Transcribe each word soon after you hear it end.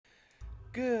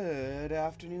Good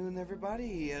afternoon,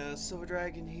 everybody. Silver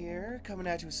Dragon here, coming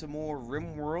at you with some more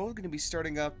Rimworld. Going to be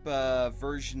starting up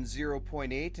version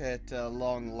 0.8 at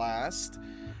long last,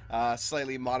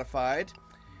 slightly modified.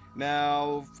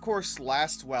 Now, of course,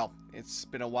 it's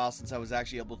been a while since I was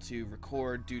actually able to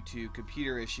record due to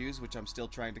computer issues, which I'm still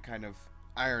trying to kind of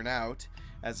iron out,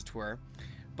 as it were.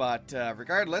 But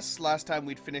regardless, last time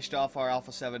we'd finished off our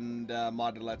Alpha 7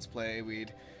 modded Let's Play,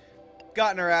 we'd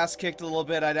gotten our ass kicked a little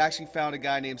bit. I'd actually found a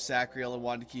guy named Sacriel and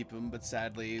wanted to keep him, but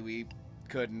sadly we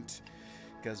couldn't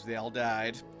because they all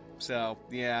died. So,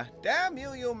 yeah. Damn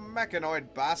you, you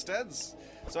mechanoid bastards!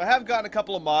 So I have gotten a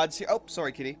couple of mods here. Oh,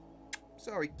 sorry, kitty.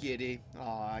 Sorry, kitty.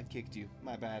 Aw, I kicked you.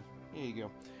 My bad. Here you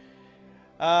go.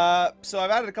 So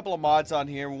I've added a couple of mods on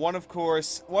here. One, of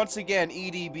course, once again,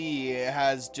 EDB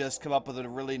has just come up with a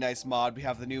really nice mod. We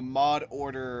have the new mod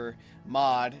order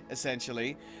mod,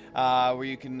 essentially, where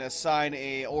you can assign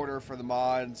a order for the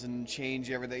mods and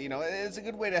change everything. You know, it's a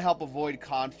good way to help avoid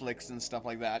conflicts and stuff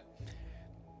like that.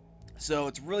 So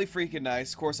it's really freaking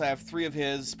nice. Of course, I have 3 of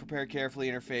his prepare carefully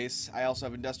interface. I also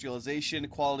have industrialization,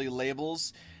 quality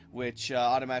labels, which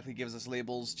automatically gives us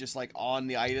labels just like on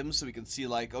the items, so we can see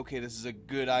like, okay, this is a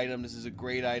good item, this is a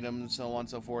great item, and so on and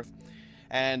so forth.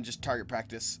 And just target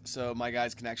practice, so my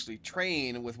guys can actually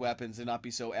train with weapons and not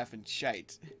be so effing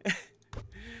shite.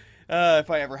 If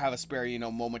I ever have a spare, you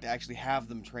know, moment to actually have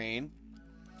them train.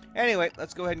 Anyway,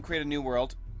 let's go ahead and create a new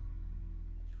world.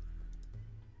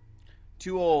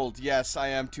 Too old. Yes, I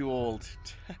am too old.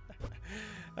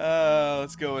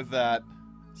 Let's go with that.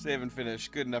 Save and finish.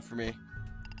 Good enough for me.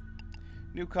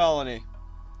 New colony.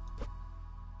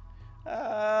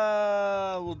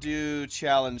 We'll do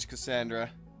Challenge Cassandra.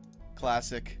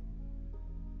 Classic.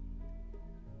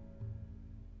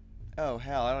 Oh,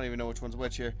 hell, I don't even know which one's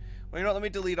which here. Well, you know what? Let me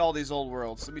delete all these old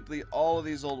worlds. Let me delete all of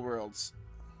these old worlds.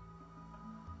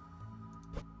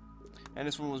 And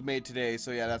this one was made today,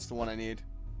 so yeah, that's the one I need.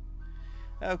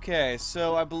 Okay,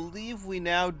 so I believe we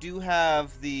now do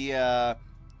have the,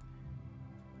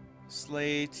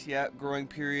 slate, yeah, growing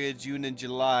period, June and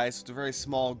July, so it's a very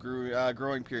small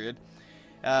growing period.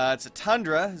 It's a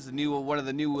tundra, is the new one of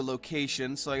the new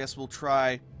locations, so I guess we'll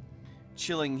try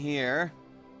chilling here.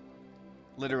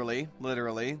 Literally.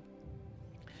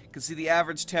 You can see the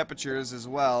average temperatures as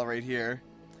well right here.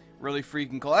 Really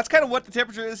freaking cold. That's kind of what the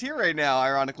temperature is here right now,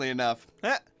 ironically enough.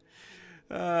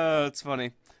 It's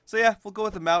funny. So yeah, we'll go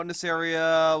with the mountainous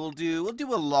area. We'll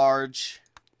do a large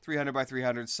 300 by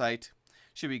 300 site.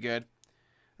 Should be good.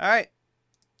 Alright.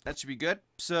 That should be good.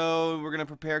 So, we're going to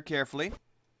prepare carefully.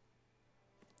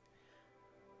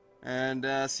 And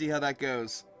see how that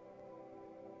goes.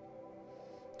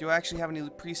 Do I actually have any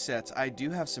presets? I do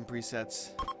have some presets.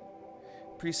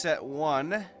 Preset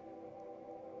 1.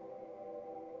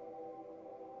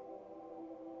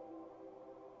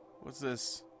 What's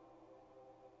this?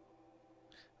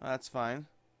 Oh, that's fine.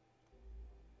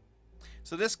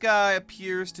 So this guy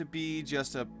appears to be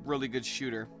just a really good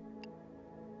shooter.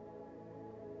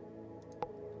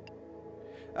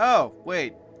 Oh,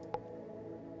 wait.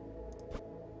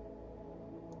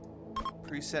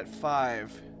 Preset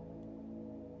 5.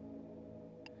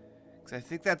 Because I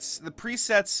think that's... The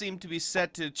presets seem to be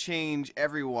set to change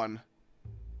everyone.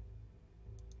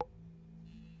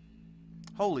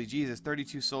 Holy Jesus,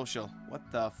 32 social.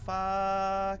 What the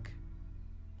fuck?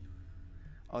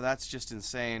 Oh, that's just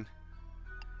insane.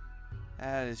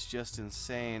 That is just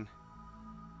insane.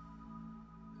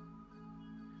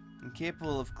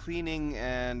 Incapable of cleaning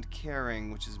and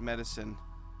caring, which is medicine.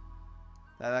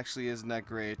 That actually isn't that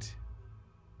great.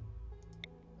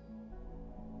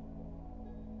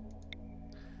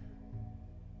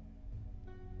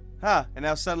 Huh, and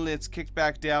now suddenly it's kicked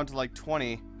back down to like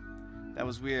 20. That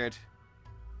was weird.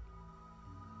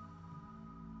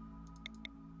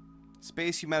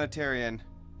 Space humanitarian.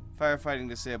 Firefighting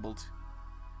disabled.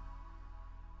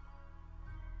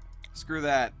 Screw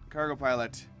that. Cargo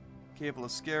pilot. Capable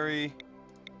of scary.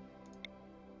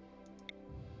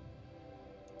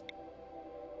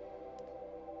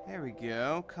 There we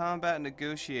go. Combat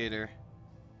negotiator.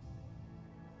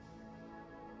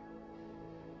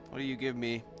 What do you give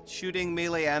me? Shooting,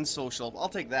 melee, and social. I'll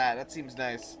take that. That seems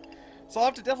nice. So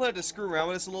I'll definitely have to screw around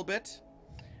with this a little bit.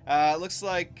 It looks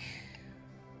like...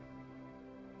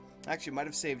 Actually, I might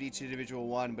have saved each individual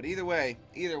one, but either way,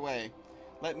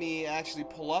 let me actually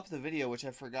pull up the video, which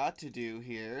I forgot to do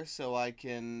here, so I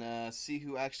can see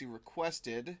who actually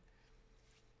requested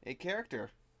a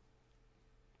character.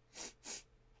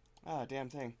 Ah, damn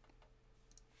thing.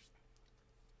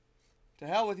 To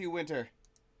hell with you, Winter.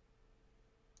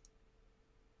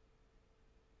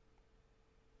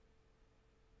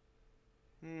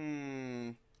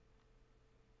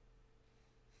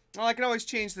 Well, I can always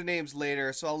change the names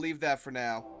later, so I'll leave that for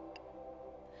now.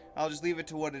 I'll just leave it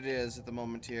to what it is at the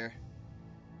moment here.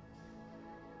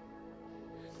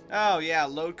 Oh, yeah,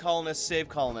 load colonist, save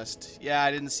colonist. Yeah,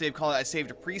 I didn't save colonist, I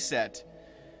saved a preset.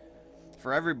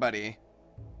 For everybody.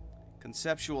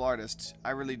 Conceptual artist.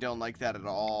 I really don't like that at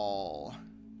all.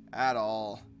 At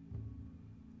all.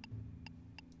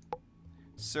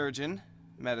 Surgeon.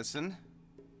 Medicine.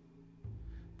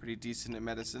 Pretty decent at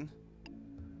medicine.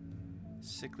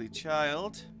 Sickly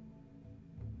child.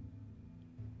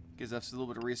 Gives us a little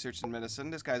bit of research in medicine.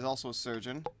 This guy's also a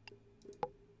surgeon.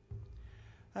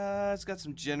 It's got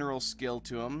some general skill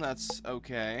to him. That's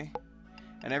okay.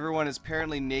 And everyone is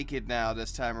apparently naked now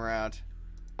this time around.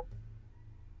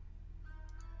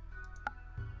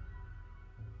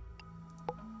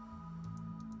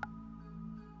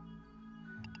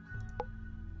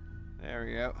 There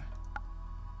we go.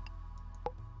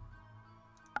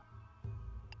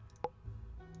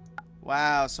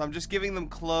 Wow, so I'm just giving them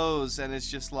clothes and it's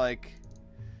just like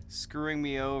screwing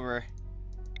me over.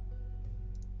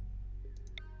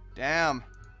 Damn.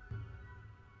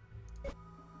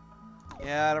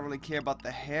 Yeah, I don't really care about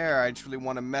the hair. I just really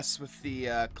want to mess with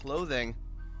the clothing.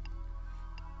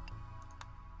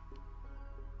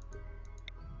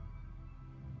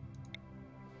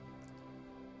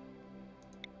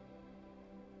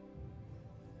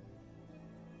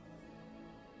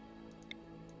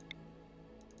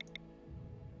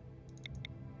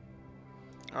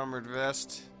 Armored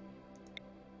vest.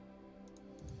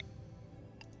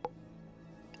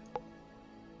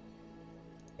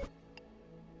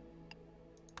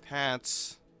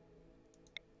 Pants.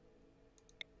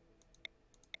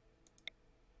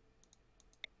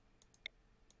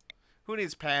 Who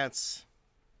needs pants?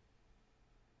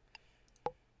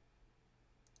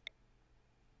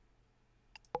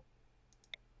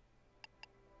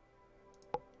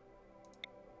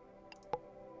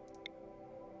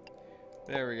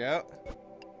 There we go.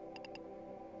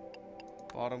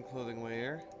 Bottom clothing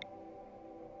layer.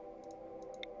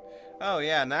 Oh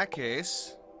yeah, in that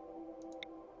case.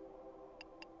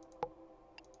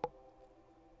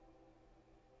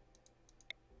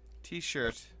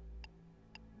 T-shirt.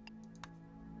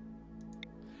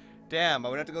 Damn, I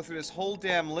would have to go through this whole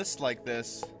damn list like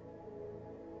this.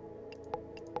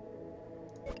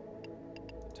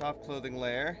 Top clothing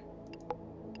layer.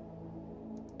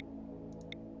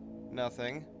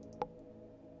 Nothing.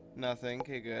 Nothing.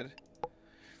 Okay, good.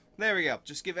 There we go.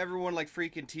 Just give everyone like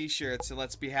freaking t-shirts and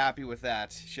let's be happy with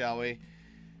that, shall we?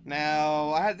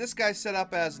 Now, I had this guy set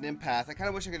up as an empath. I kind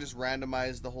of wish I could just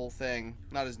randomize the whole thing.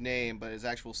 Not his name, but his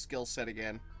actual skill set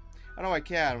again. I know I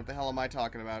can. What the hell am I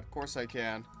talking about? Of course I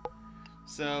can.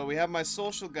 So, we have my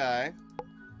social guy.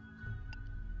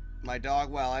 My dog.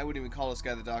 Well, I wouldn't even call this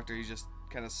guy the doctor. He just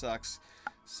kind of sucks.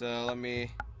 So, let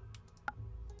me...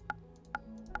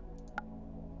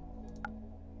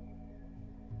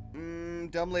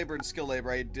 dumb labor and skill labor.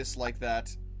 I dislike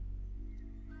that.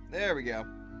 There we go.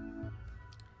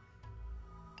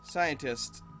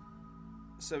 Scientist.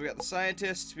 So we got the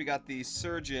scientist, we got the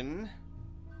surgeon.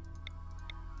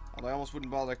 Although I almost wouldn't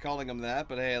bother calling him that,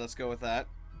 but hey, let's go with that.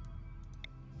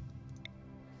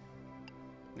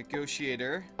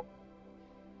 Negotiator.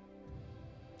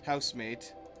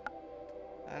 Housemate.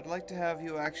 I'd like to have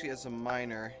you actually as a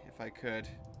miner, if I could.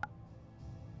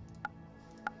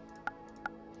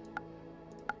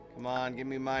 Come on, give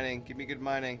me mining. Give me good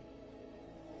mining.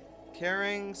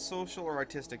 Caring, social, or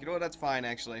artistic. You know what? That's fine,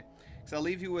 actually. Because I'll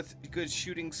leave you with good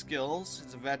shooting skills.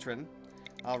 It's a veteran.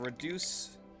 I'll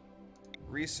reduce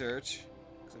research.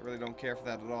 Because I really don't care for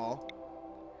that at all.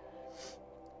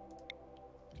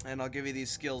 And I'll give you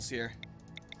these skills here.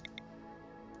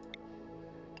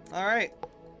 Alright.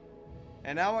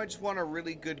 And now I just want a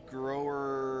really good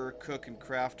grower, cook, and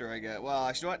crafter, I guess. Well,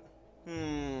 actually, what?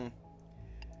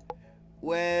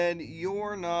 When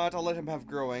you're not, I'll let him have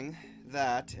growing.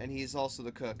 That, and he's also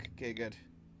the cook. Okay, good.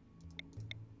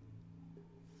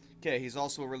 Okay, he's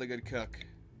also a really good cook.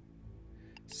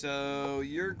 So,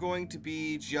 you're going to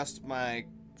be just my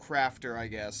crafter, I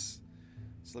guess.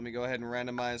 So let me go ahead and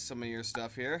randomize some of your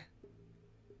stuff here.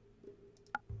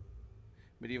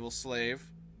 Medieval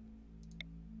slave.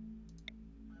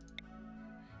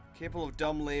 Capable of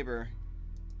dumb labor.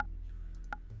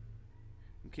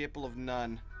 I'm capable of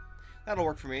none. That'll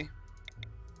work for me.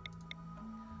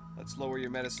 Let's lower your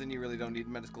medicine. You really don't need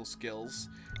medical skills.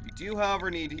 You do,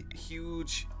 however, need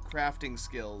huge crafting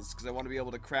skills, because I want to be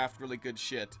able to craft really good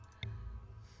shit.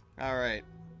 Alright.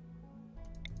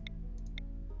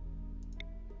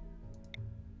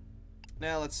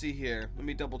 Now, let's see here. Let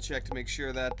me double check to make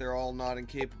sure that they're all not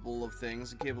incapable of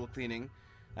things. Incapable of cleaning.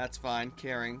 That's fine.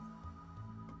 Caring.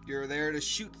 You're there to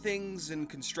shoot things and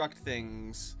construct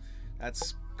things.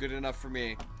 That's good enough for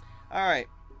me. Alright.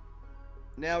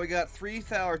 Now we got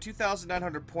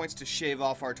 2,900 points to shave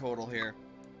off our total here.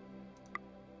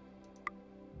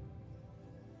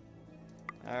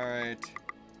 Alright.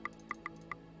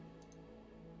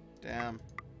 Damn.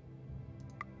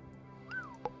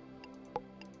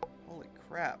 Holy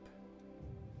crap.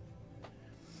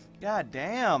 God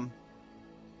damn.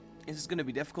 This is going to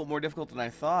be difficult, more difficult than I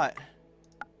thought.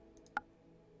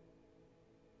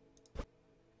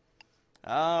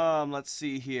 Let's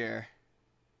see here.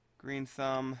 Green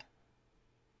thumb.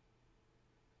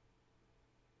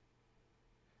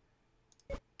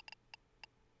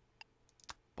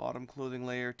 Bottom clothing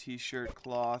layer, t-shirt,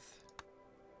 cloth.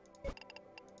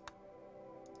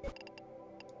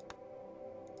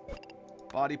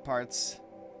 Body parts.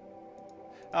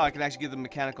 Oh, I can actually give them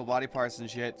mechanical body parts and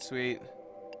shit. Sweet.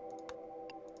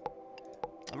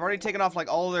 I've already taken off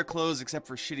like all of their clothes except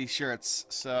for shitty shirts,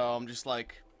 so I'm just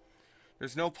like,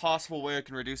 there's no possible way I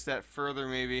can reduce that further,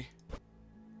 maybe.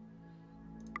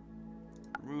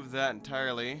 Remove that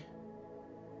entirely.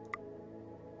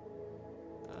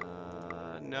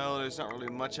 No, there's not really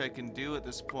much I can do at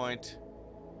this point.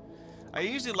 I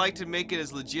usually like to make it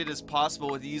as legit as possible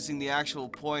with using the actual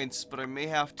points, but I may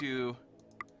have to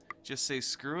just say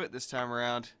screw it this time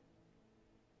around.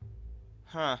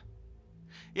 Huh.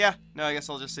 Yeah, no, I guess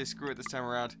I'll just say screw it this time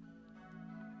around.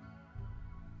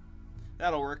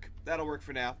 That'll work. That'll work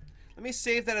for now. Let me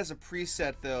save that as a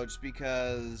preset, though, just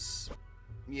because...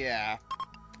 Yeah.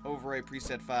 Overwrite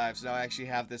preset 5, so now I actually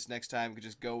have this next time. I can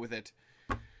just go with it.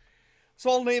 So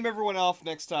I'll name everyone off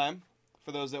next time,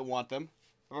 for those that want them.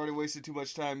 I've already wasted too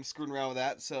much time screwing around with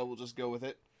that, so we'll just go with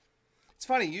it. It's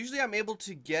funny, usually I'm able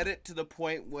to get it to the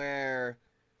point where,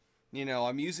 you know,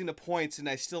 I'm using the points and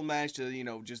I still manage to, you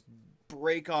know, just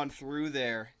break on through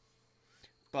there.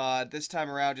 But this time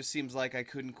around just seems like I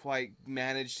couldn't quite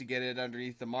manage to get it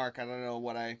underneath the mark. I don't know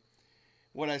what I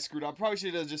screwed up. Probably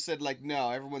should have just said, like, no,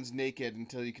 everyone's naked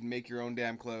until you can make your own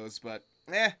damn clothes, but,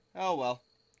 oh well.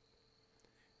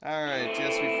 Alright,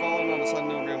 yes, we've fallen on this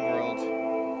unknown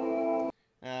Rimworld.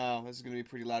 Oh, this is gonna be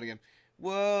pretty loud again.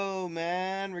 Whoa,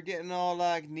 man, we're getting all,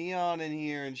 like, neon in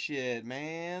here and shit,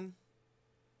 man.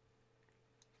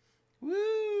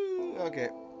 Woo! Okay.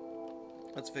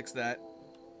 Let's fix that.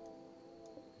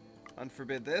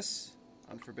 Unforbid this.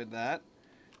 Unforbid that.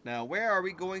 Now, where are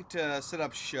we going to set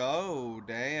up show?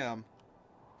 Damn.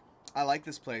 I like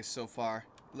this place so far.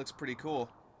 It looks pretty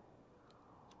cool.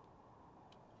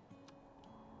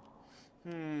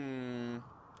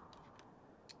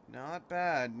 Not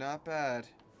bad, not bad.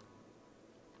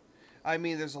 I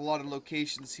mean, there's a lot of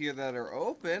locations here that are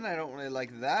open. I don't really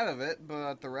like that of it,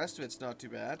 but the rest of it's not too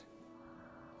bad.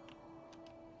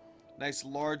 Nice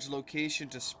large location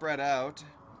to spread out.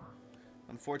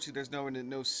 Unfortunately, there's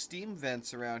no steam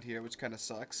vents around here, which kind of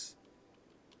sucks.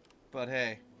 But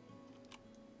hey,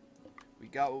 we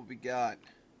got what we got.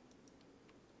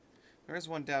 There's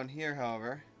one down here,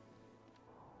 however.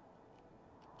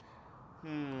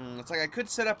 It's like I could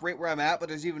set up right where I'm at, but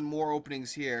there's even more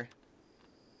openings here.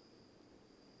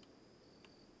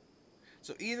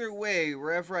 So either way,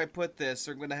 wherever I put this,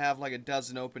 they're going to have like a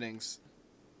dozen openings.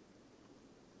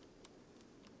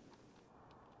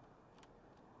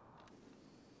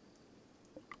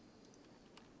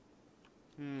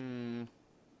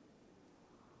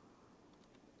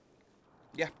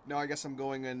 Yeah, no, I guess I'm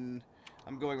going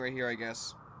right here, I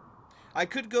guess. I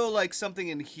could go like something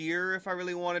in here if I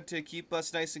really wanted to keep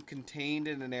us nice and contained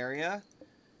in an area.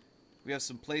 We have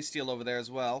some playsteel over there as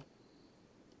well.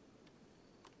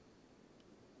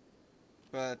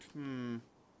 But,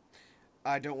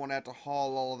 I don't want to have to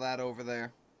haul all of that over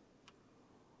there.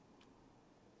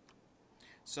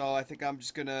 So I think I'm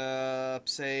just gonna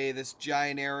say this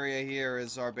giant area here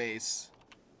is our base.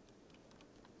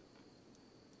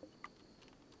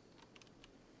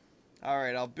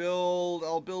 Alright, I'll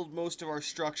build most of our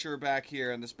structure back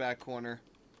here in this back corner.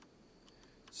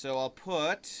 So I'll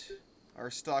put our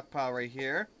stockpile right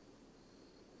here.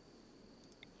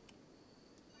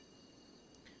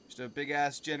 Just a big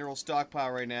ass general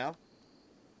stockpile right now.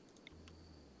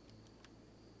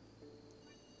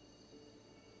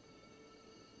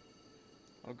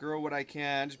 I'll grow what I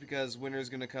can just because winter's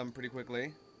gonna come pretty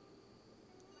quickly.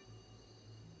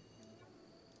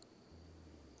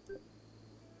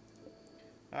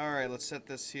 Alright, let's set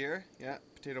this here. Yeah,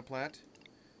 potato plant,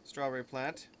 strawberry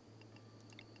plant,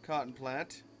 cotton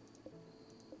plant.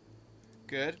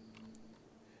 Good.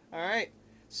 Alright,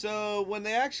 so when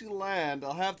they actually land,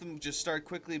 I'll have them just start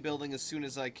quickly building as soon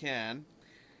as I can.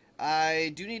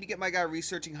 I do need to get my guy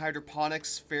researching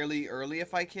hydroponics fairly early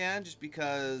if I can, just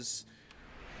because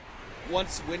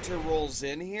once winter rolls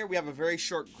in here, we have a very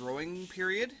short growing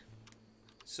period,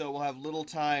 so we'll have little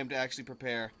time to actually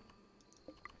prepare.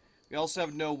 We also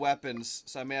have no weapons,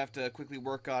 so I may have to quickly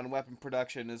work on weapon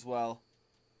production as well.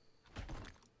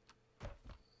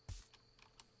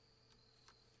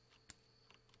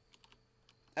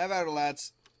 Have at it,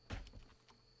 lads.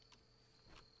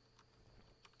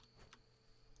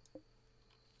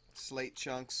 Slate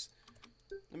chunks.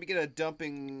 Let me get a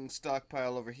dumping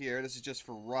stockpile over here. This is just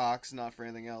for rocks, not for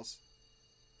anything else.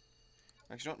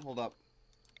 Actually, don't hold up.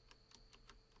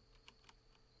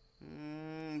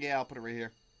 Yeah, I'll put it right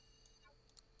here.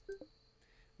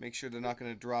 Make sure they're not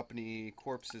going to drop any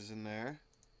corpses in there.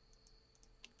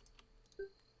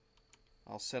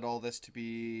 I'll set all this to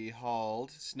be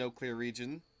hauled. Snow clear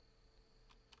region.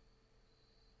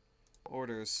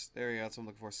 Orders. There you go. That's what I'm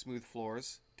looking for. Smooth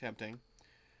floors. Tempting.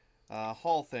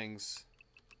 Haul things.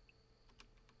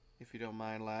 If you don't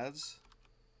mind, lads.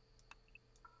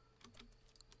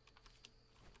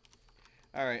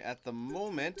 Alright, at the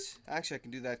moment... Actually, I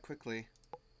can do that quickly.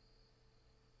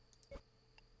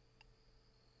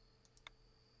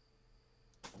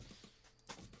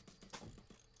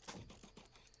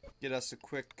 Get us a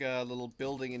quick little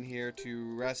building in here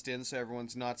to rest in so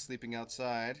everyone's not sleeping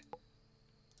outside.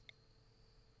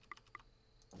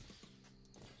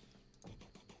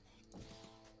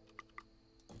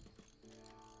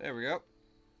 There we go.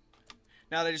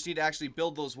 Now they just need to actually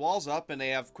build those walls up and they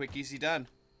have quick, easy done.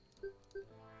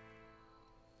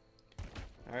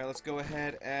 Alright, let's go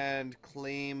ahead and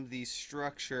claim the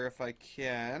structure if I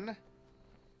can.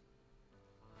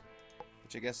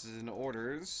 Which I guess is in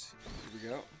orders. Here we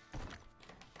go.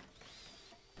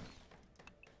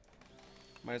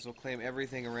 Might as well claim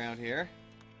everything around here.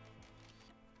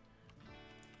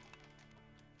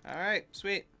 Alright,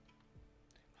 sweet.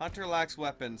 Hunter lacks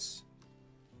weapons.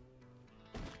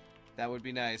 That would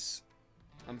be nice.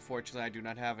 Unfortunately, I do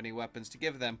not have any weapons to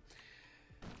give them.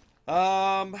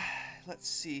 Let's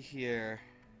see here.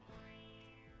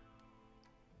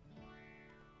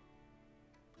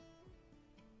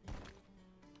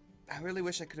 I really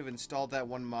wish I could have installed that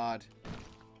one mod.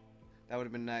 That would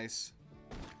have been nice.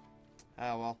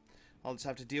 Ah, well. I'll just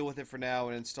have to deal with it for now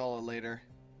and install it later.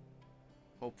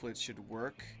 Hopefully it should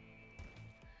work.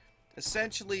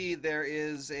 Essentially, there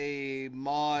is a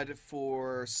mod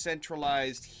for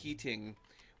centralized heating,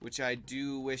 which I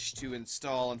do wish to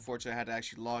install. Unfortunately, I had to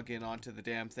actually log in onto the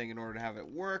damn thing in order to have it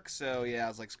work. So, yeah, I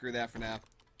was like, screw that for now.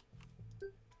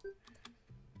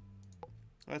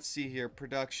 Let's see here.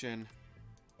 Production.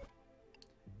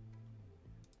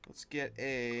 Let's get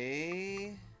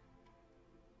a...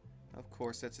 Of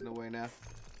course, that's in the way now.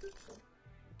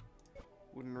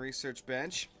 Wooden research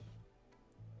bench.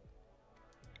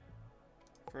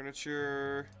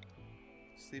 Furniture.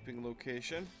 Sleeping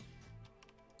location.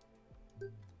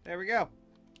 There we go.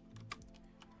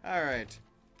 Alright.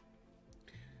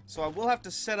 So I will have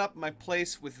to set up my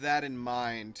place with that in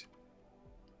mind.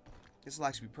 This will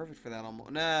actually be perfect for that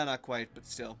almost. Nah, not quite, but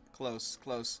still. Close,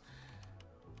 close.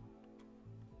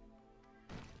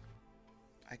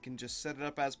 I can just set it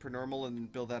up as per normal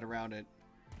and build that around it.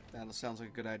 That sounds like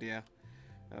a good idea.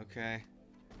 Okay.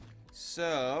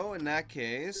 So, in that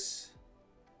case...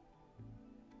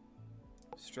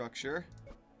 Structure.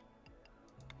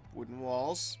 Wooden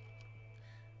walls.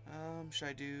 Should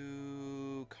I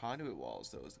do conduit walls,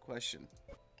 though, is the question.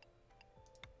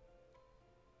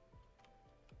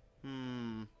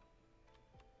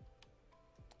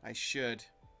 I should.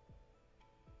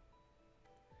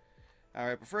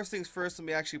 Alright, but first things first, let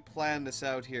me actually plan this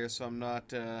out here so I'm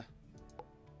not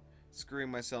screwing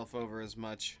myself over as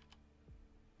much.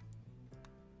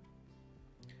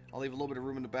 I'll leave a little bit of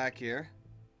room in the back here.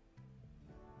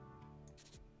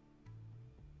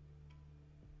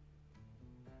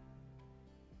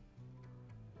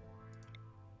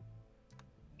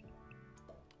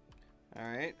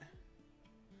 Alright.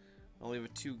 I'll leave a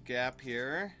 2 gap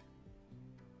here.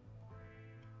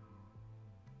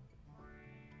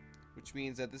 Which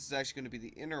means that this is actually going to be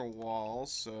the inner wall,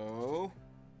 so...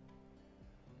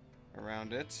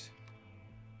 around it.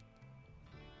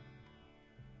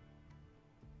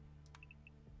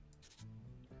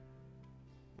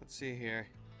 Let's see here.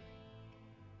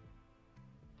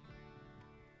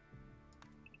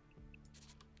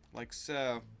 Like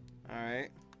so.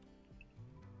 Alright.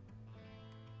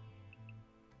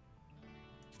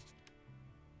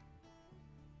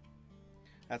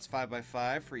 That's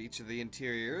 5x5 for each of the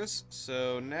interiors.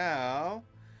 So now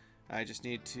I just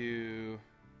need to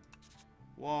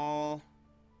wall,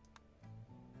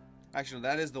 Actually, no,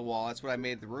 that is the wall. That's what I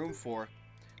made the room for.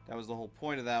 That was the whole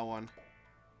point of that one.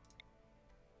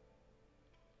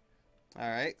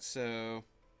 Alright, so...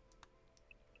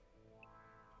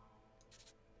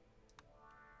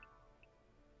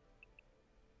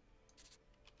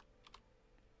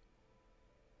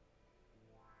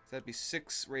 that'd be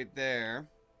 6 right there.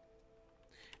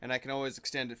 And I can always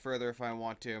extend it further if I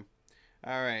want to.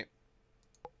 Alright.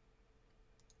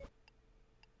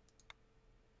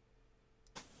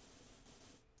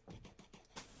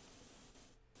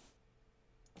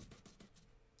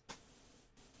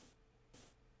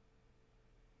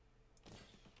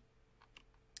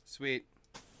 Sweet.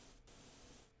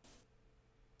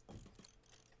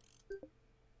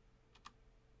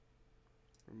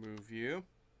 Remove you.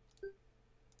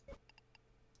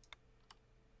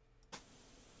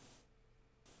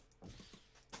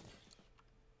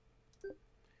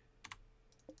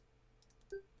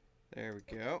 There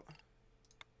we go.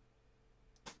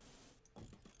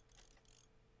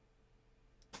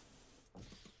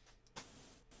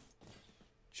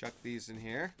 Chuck these in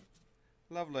here.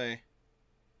 Lovely.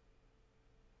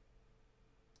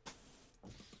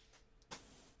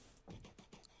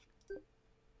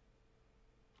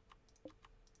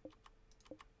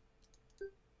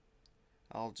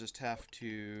 I'll just have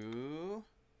to...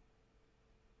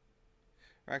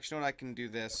 or actually, no, I can do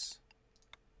this.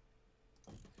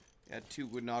 Add 2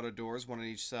 wooden auto doors, 1 on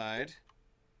each side.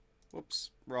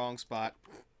 Whoops, wrong spot.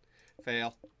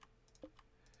 Fail.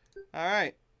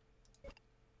 Alright.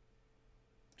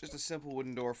 Just a simple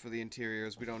wooden door for the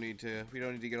interiors. We don't need to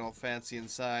get all fancy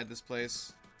inside this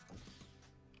place.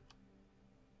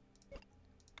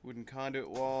 Wooden conduit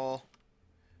wall.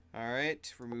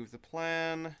 Alright, remove the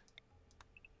plan.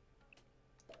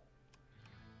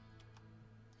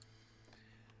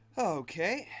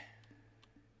 Okay.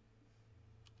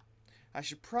 I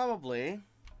should probably...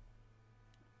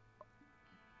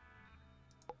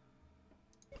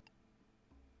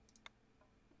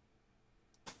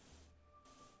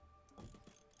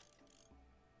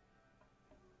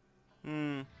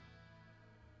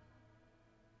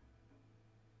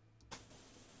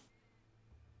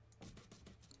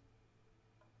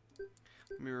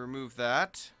 let me remove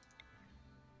that.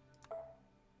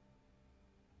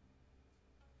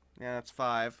 Yeah, that's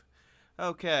 5.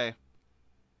 Okay.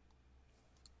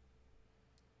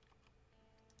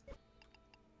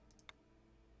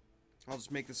 I'll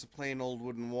just make this a plain old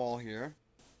wooden wall here.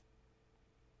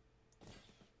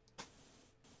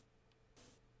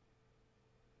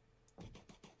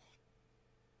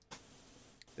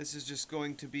 This is just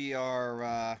going to be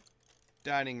our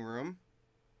dining room.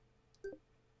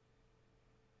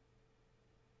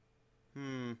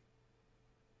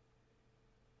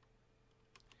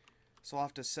 So I'll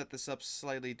have to set this up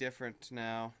slightly different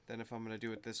now than if I'm going to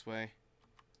do it this way.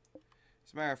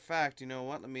 As a matter of fact, you know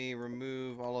what? Let me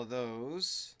remove all of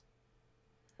those.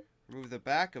 Remove the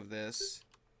back of this.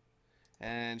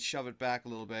 And shove it back a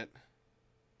little bit.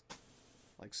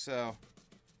 Like so.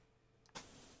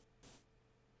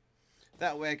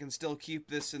 That way I can still keep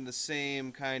this in the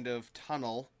same kind of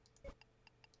tunnel.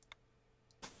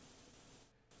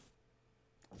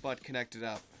 But connect it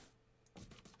up.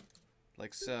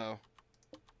 Like so.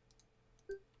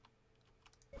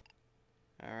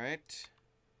 Alright.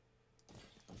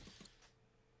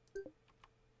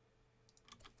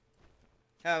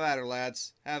 Have at her,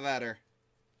 lads. Have at her.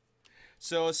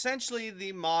 So essentially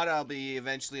the mod I'll be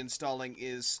eventually installing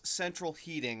is central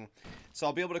heating. So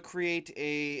I'll be able to create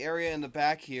a area in the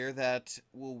back here that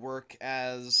will work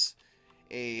as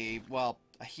a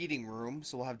heating room.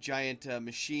 So we'll have giant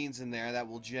machines in there that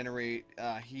will generate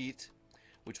heat,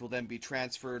 which will then be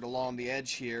transferred along the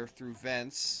edge here through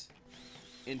vents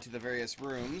into the various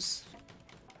rooms.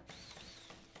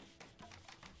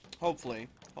 Hopefully.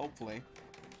 Hopefully.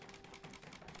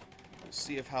 We'll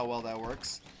see how well that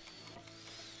works.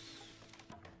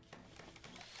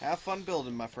 Have fun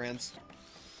building, my friends.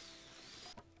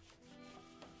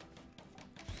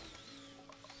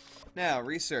 Now,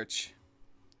 research.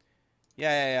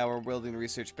 Yeah, we're building the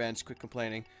research bench. Quit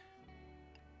complaining.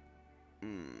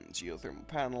 Geothermal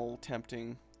panel,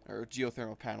 tempting. Or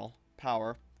geothermal panel.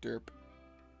 Power. Derp.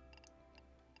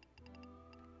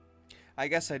 I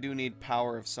guess I do need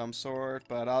power of some sort,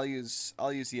 but I'll use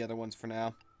the other ones for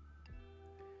now.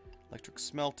 Electric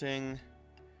smelting.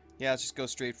 Yeah, let's just go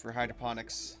straight for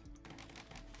hydroponics.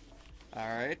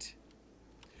 Alright.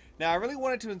 Now, I really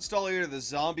wanted to install either the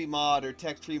zombie mod or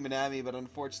Tech Tree Minami, but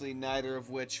unfortunately neither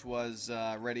of which was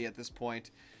ready at this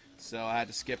point. So I had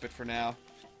to skip it for now.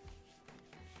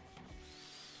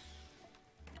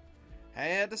 I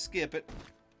had to skip it.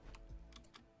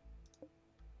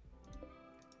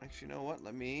 Actually, you know what?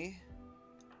 Let me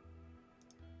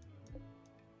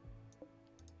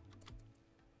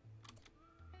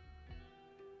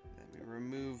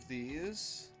remove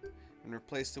these and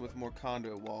replace them with more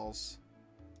conduit walls.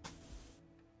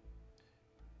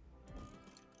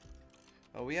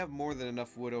 Oh, we have more than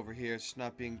enough wood over here. It's just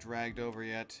not being dragged over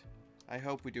yet. I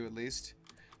hope we do, at least.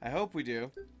 I hope we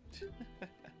do.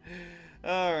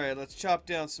 Alright, let's chop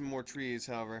down some more trees,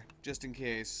 however, just in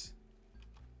case.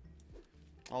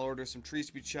 I'll order some trees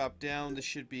to be chopped down. This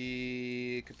should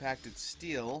be compacted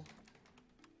steel,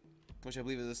 which I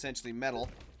believe is essentially metal.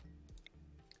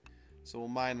 So we'll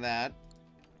mine that.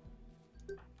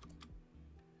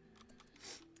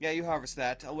 Yeah, you harvest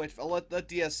that. I'll wait. I'll let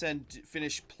DSN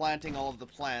finish planting all of the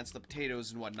plants, the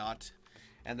potatoes and whatnot,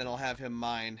 and then I'll have him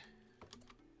mine.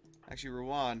 Actually,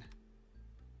 Ruwan,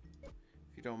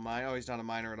 if you don't mind. Oh, he's not a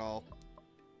miner at all.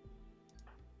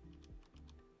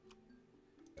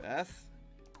 Beth,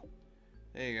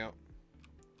 there you go.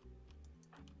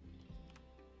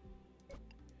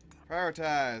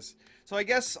 Prioritize. So I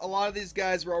guess a lot of these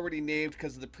guys were already named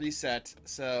because of the preset.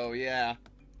 So yeah.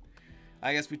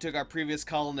 I guess we took our previous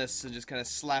colonists and just kind of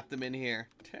slapped them in here.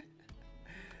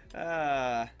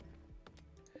 This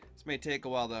may take a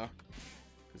while though.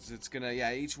 Because it's gonna,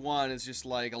 yeah, each one is just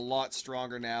like a lot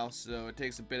stronger now. So it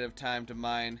takes a bit of time to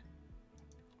mine.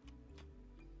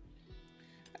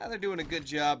 They're doing a good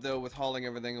job though with hauling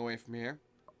everything away from here.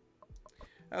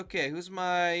 Okay, who's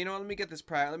my, you know what, let me get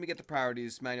the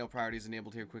priorities, manual priorities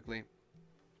enabled here quickly.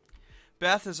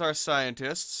 Beth is our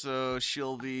scientist, so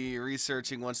she'll be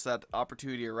researching once that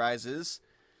opportunity arises.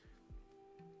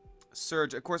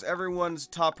 Serge, of course, everyone's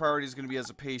top priority is going to be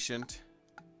as a patient.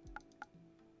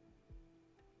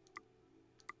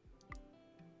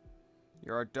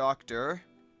 You're our doctor.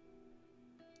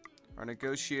 Our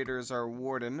negotiator is our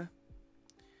warden.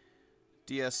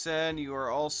 DSN, you are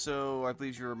also, I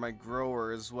believe you're my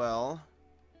grower as well.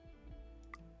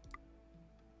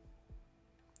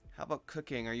 How about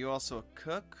cooking? Are you also a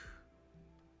cook?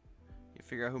 You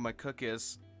figure out who my cook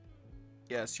is.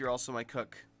 Yes, you're also my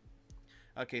cook.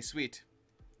 Okay, sweet.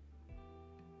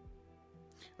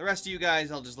 The rest of you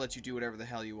guys, I'll just let you do whatever the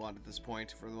hell you want at this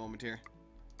point for the moment here.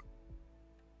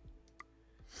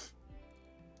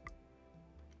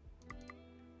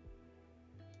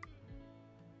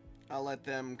 I'll let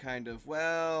them kind of,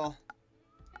 well...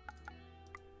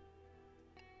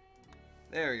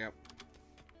 There we go.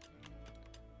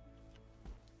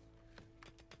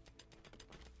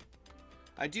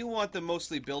 I do want them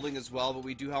mostly building as well, but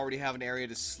we do already have an area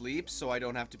to sleep, so I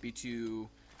don't have to be too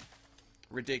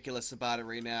ridiculous about it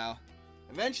right now.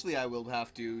 Eventually I will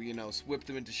have to, you know, whip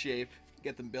them into shape,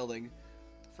 get them building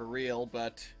for real,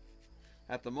 but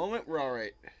at the moment we're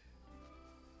alright.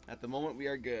 At the moment we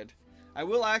are good. I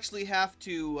will actually have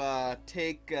to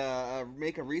make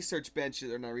a research bench,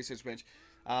 or not research bench.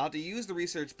 I'll have to use the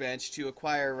research bench to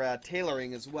acquire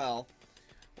tailoring as well,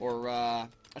 or a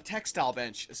textile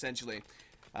bench, essentially.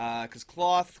 Because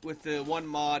cloth with the one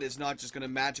mod is not just going to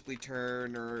magically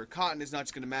turn, or cotton is not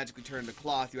just going to magically turn into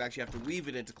cloth. You actually have to weave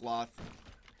it into cloth.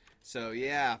 So,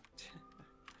 yeah.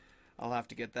 I'll have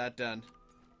to get that done.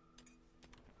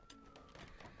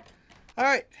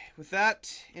 Alright, with that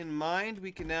in mind,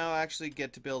 we can now actually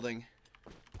get to building.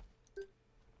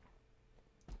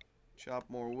 Chop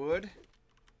more wood.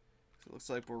 It looks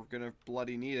like we're going to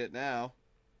bloody need it now.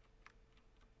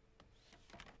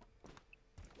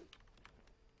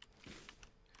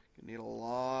 Need a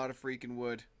lot of freaking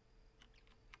wood.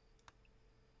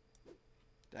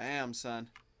 Damn, son.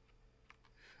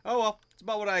 Oh well, it's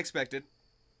about what I expected.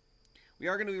 We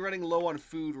are going to be running low on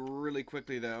food really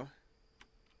quickly, though.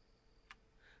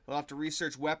 We'll have to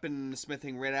research weapon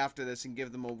smithing right after this and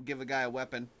give a guy a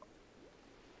weapon.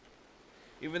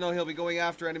 Even though he'll be going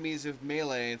after enemies with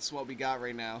melee, it's what we got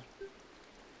right now.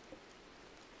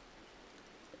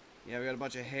 Yeah, we got a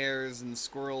bunch of hares and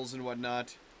squirrels and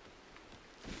whatnot.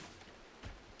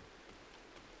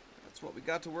 That's what we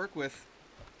got to work with.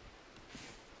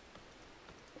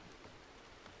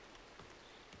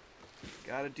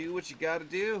 Gotta do what you gotta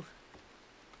do.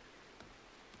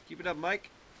 Keep it up,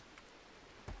 Mike.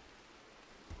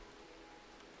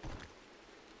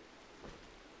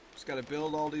 Just gotta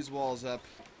build all these walls up.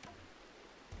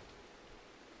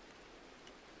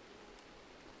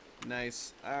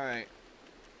 Nice. Alright.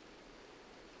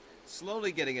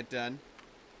 Slowly getting it done.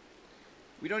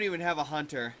 We don't even have a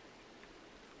hunter.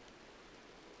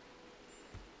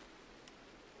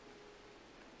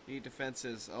 Need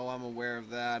defenses. Oh, I'm aware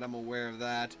of that. I'm aware of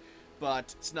that.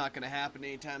 But it's not going to happen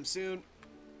anytime soon.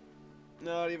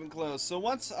 Not even close. So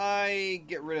once I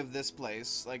get rid of this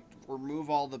place, like remove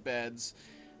all the beds,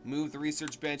 Move the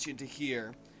research bench into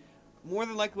here. More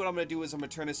than likely what I'm going to do is I'm going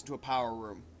to turn this into a power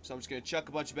room. So I'm just going to chuck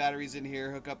a bunch of batteries in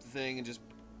here, hook up the thing, and just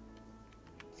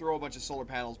throw a bunch of solar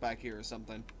panels back here or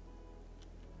something.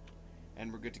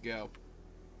 And we're good to go.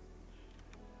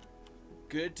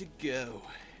 Good to go.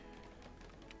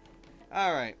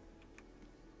 Alright.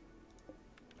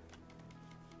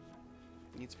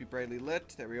 Needs to be brightly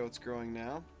lit. There we go, it's growing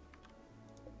now.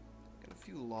 Got a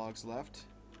few logs left.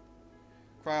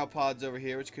 Cryopods over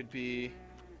here, which could be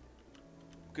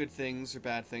good things or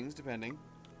bad things, depending.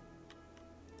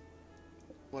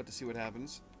 We'll have to see what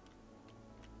happens.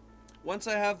 Once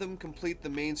I have them complete the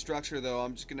main structure, though,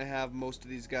 I'm just going to have most of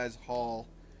these guys haul.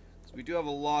 So we do have a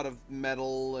lot of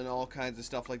metal and all kinds of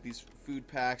stuff like these food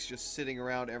packs just sitting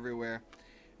around everywhere.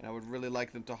 And I would really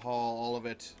like them to haul all of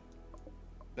it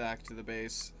back to the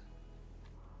base.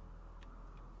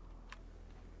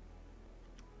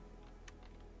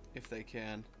 If they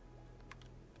can.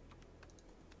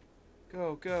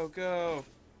 Go, go, go!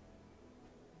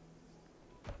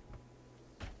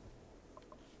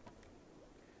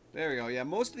 There we go. Yeah,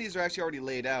 most of these are actually already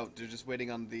laid out. They're just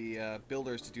waiting on the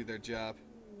builders to do their job.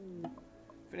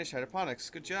 Finish hydroponics.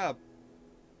 Good job.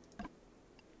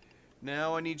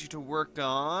 Now I need you to work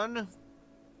on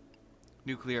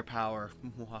nuclear power.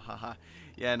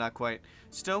 Yeah, not quite.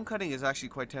 Stone cutting is actually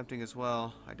quite tempting as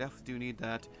well. I definitely do need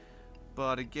that.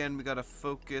 But again, we gotta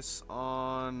focus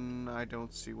on... I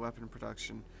don't see weapon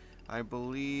production. I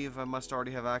believe I must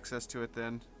already have access to it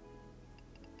then.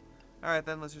 Alright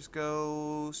then, let's just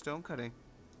go stone cutting.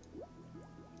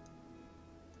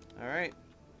 Alright.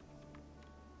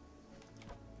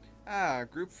 Ah, a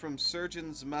group from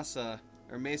Surgeons Mesa.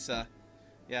 Or Mesa.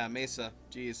 Yeah, Mesa.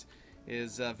 Jeez.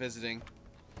 Is visiting.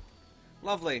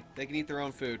 Lovely. They can eat their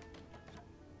own food.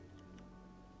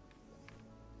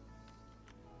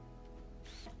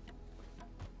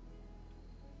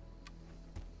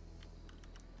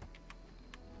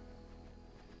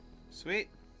 Sweet.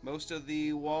 Most of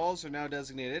the walls are now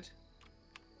designated.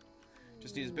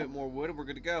 Just needs a bit more wood and we're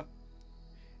good to go.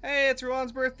 Hey, it's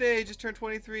Rowan's birthday! He just turned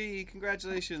 23.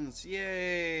 Congratulations.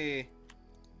 Yay!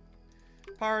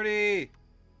 Party!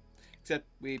 Except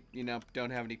we, you know, don't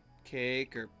have any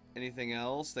cake or anything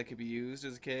else that could be used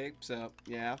as a cake, so,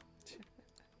 yeah.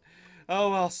 Oh,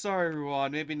 well, sorry,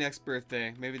 Rowan. Maybe next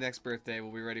birthday. Maybe next birthday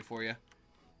we'll be ready for you.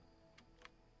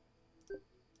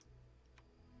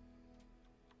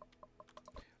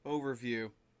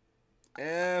 Overview.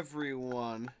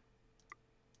 Everyone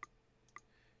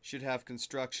should have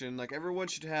construction. Like, everyone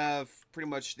should have pretty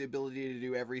much the ability to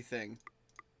do everything.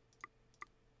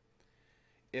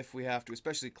 If we have to.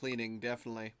 Especially cleaning,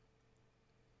 definitely.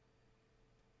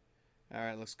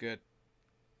 Alright, looks good.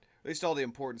 At least all the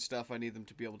important stuff I need them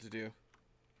to be able to do.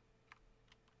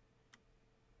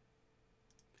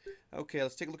 Okay,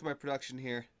 let's take a look at my production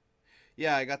here.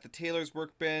 Yeah, I got the tailor's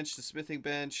workbench, the smithing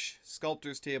bench,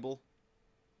 sculptor's table.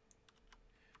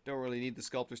 Don't really need the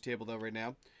sculptor's table though right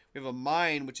now. We have a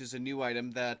mine, which is a new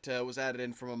item that was added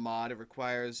in from a mod. It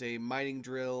requires a mining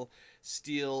drill,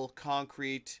 steel,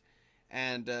 concrete,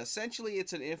 and essentially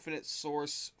it's an infinite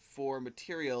source for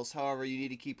materials. However, you need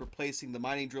to keep replacing the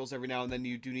mining drills every now and then.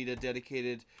 You do need a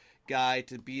dedicated guy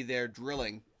to be there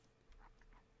drilling.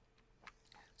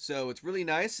 So it's really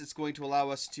nice. It's going to allow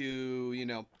us to, you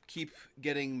know, keep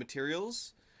getting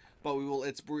materials, but we will.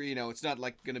 It's, you know, it's not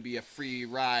like going to be a free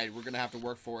ride. We're going to have to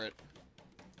work for it.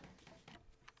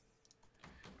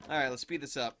 All right, let's speed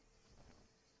this up.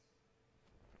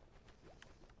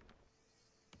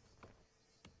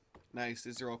 Nice.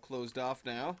 These are all closed off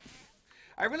now.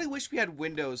 I really wish we had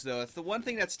windows, though. It's the one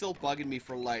thing that's still bugging me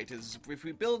for light is if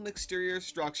we build an exterior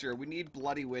structure, we need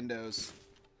bloody windows.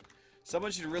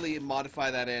 Someone should really modify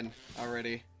that in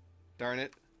already. Darn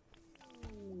it.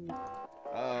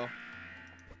 Uh-oh.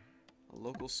 A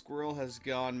local squirrel has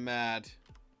gone mad.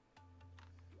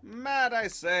 Mad, I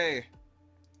say!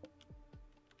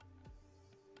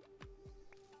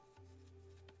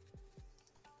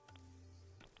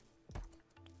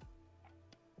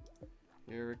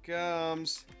 Here it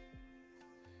comes.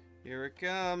 Here it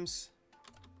comes.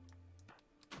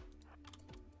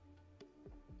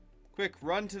 Quick,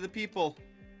 run to the people.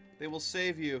 They will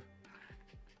save you.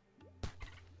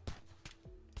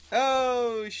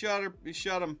 Oh, he shot her. He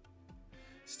shot him.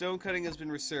 Stone cutting has been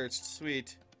researched.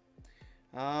 Sweet.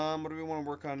 What do we want to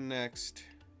work on next?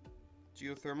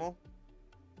 Geothermal?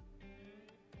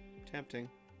 Tempting.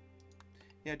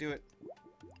 Yeah, do it.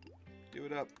 Do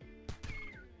it up.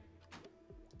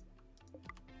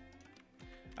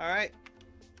 Alright.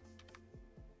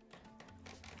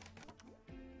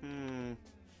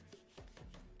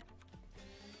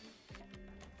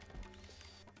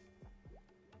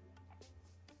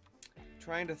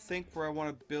 trying to think where I want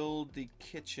to build the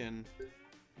kitchen.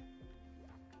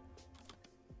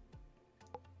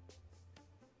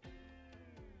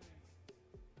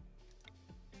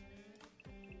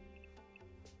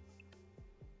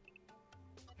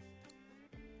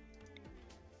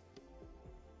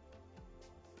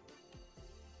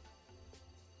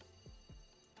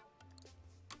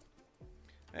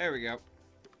 There we go.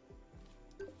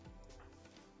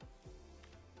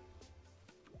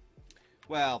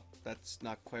 Well, that's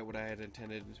not quite what I had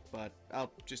intended, but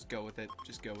I'll just go with it.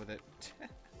 Just go with it.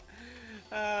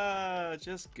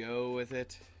 Just go with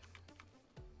it.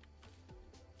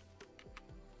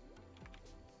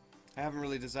 I haven't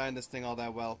really designed this thing all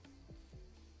that well,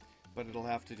 but it'll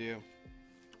have to do.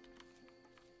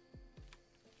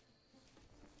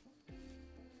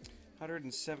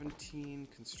 $117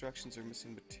 constructions are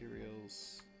missing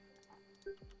materials.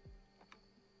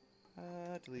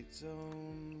 Delete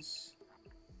zones.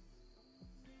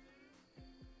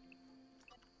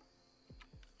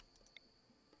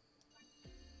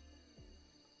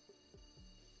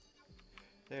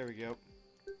 There we go.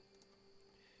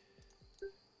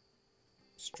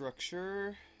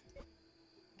 Structure.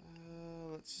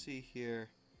 Let's see here.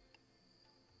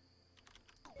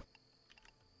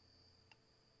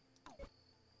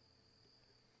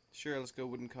 Sure, let's go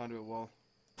wooden conduit wall.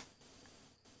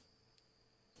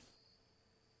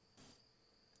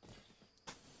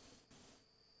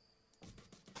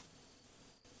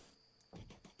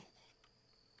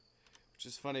 Which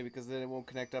is funny because then it won't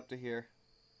connect up to here.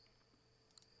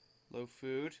 Low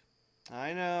food.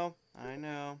 I know.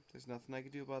 There's nothing I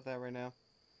can do about that right now.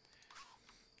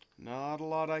 Not a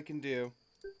lot I can do.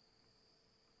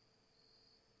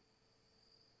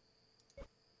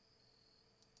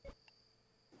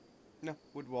 No,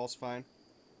 wood wall's fine.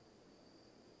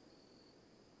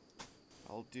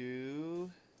 I'll do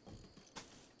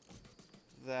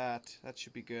that. That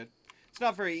should be good. It's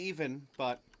not very even,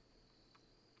 but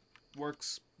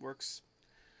works for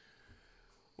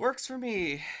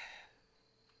me.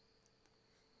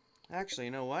 Actually,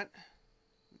 you know what?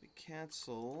 Let me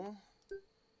cancel.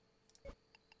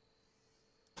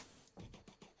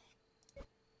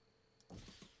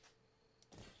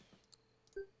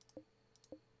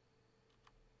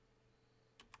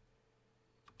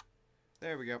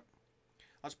 There we go.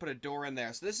 I'll just put a door in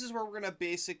there. So this is where we're going to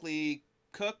basically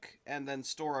cook and then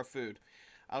store our food.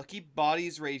 I'll keep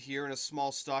bodies right here in a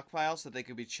small stockpile so that they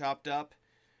could be chopped up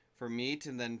for meat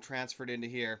and then transferred into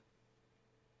here,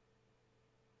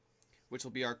 which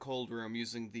will be our cold room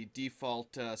using the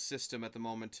default system at the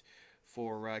moment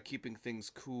for keeping things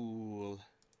cool.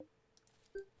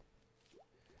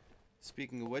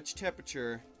 Speaking of which,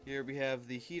 temperature. Here we have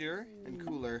the heater and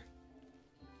cooler.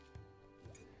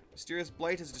 Mysterious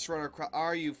blight has destroyed our crop.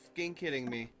 Are you fucking kidding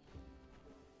me?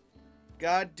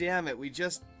 God damn it, we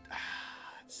just...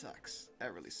 that sucks.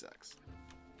 That really sucks.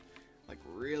 Like,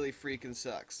 really freaking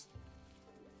sucks.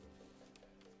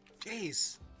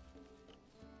 Jeez.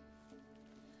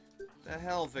 The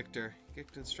hell, Victor?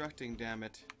 Get constructing, damn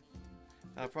it.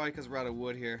 Probably because we're out of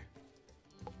wood here.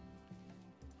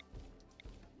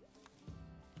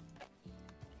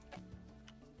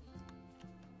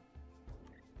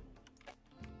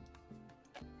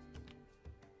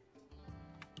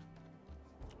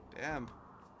 Damn.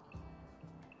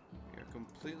 We're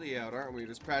completely out, aren't we?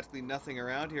 There's practically nothing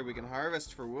around here we can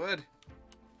harvest for wood.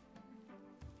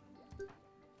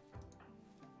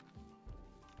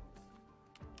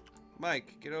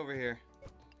 Mike, get over here.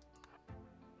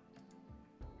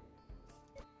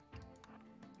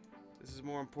 This is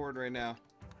more important right now.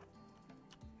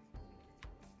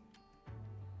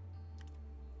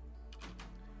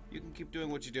 You can keep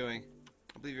doing what you're doing.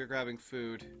 I believe you're grabbing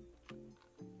food.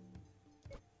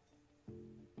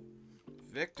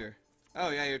 Victor. Oh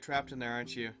yeah, you're trapped in there,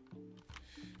 aren't you?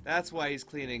 That's why he's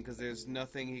cleaning, because there's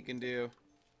nothing he can do.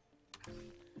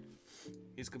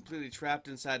 He's completely trapped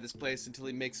inside this place until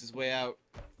he makes his way out.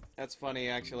 That's funny,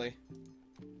 actually.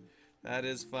 That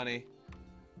is funny.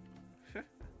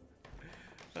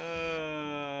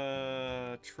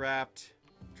 Trapped.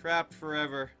 Trapped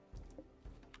forever.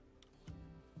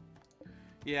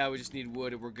 Yeah, we just need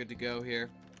wood and we're good to go here.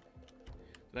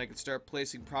 Then I can start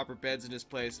placing proper beds in this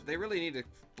place. They really need to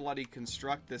bloody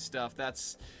construct this stuff.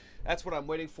 That's what I'm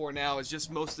waiting for now, is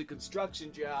just mostly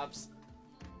construction jobs.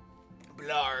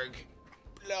 Blarg.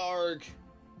 Blarg.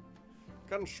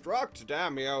 Construct,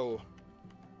 damn you.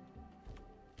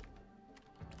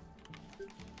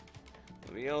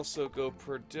 Let me also go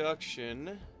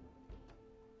production.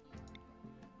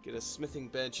 Get a smithing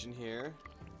bench in here.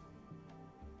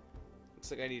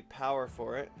 Looks like I need power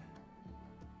for it.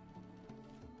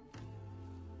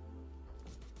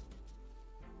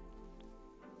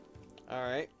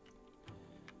 Alright.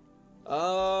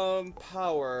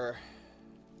 Power.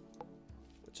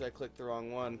 Which I clicked the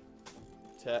wrong one.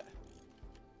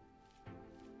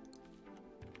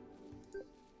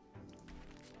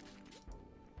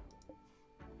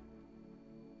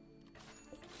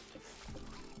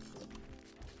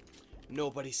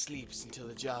 Nobody sleeps until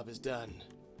the job is done.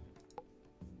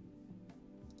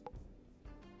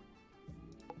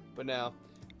 But now,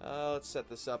 let's set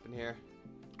this up in here.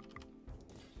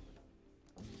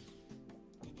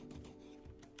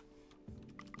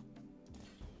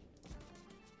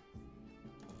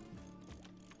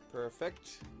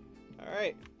 Perfect.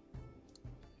 Alright.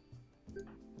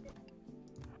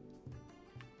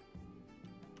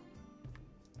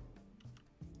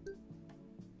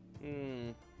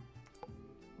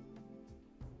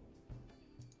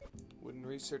 Wooden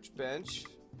research bench.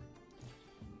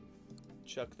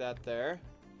 Chuck that there.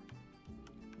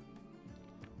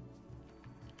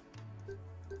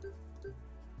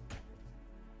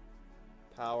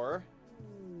 Power.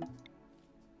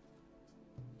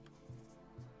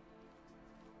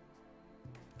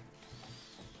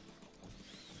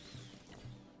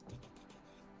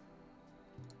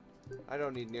 I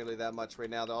don't need nearly that much right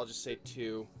now, though. I'll just say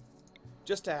 2.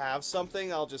 Just to have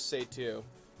something, I'll just say 2.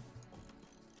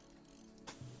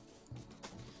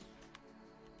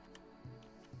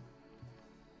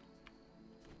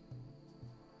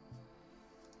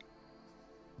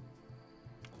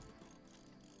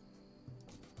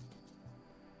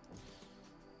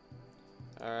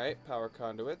 Alright, power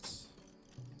conduits.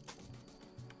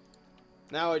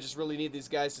 Now I just really need these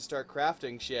guys to start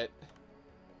crafting shit.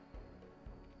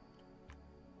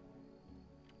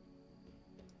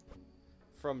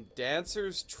 From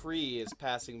Dancer's Tree is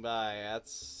passing by.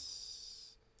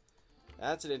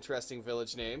 That's an interesting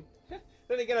village name.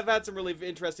 Then again, I've had some really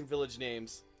interesting village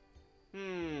names.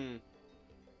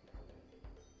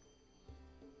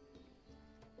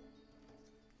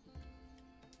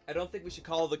 I don't think we should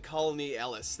call the colony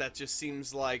Ellis. That just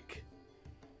seems like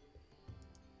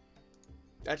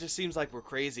we're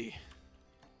crazy.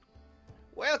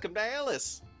 Welcome to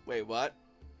Ellis. Wait, what?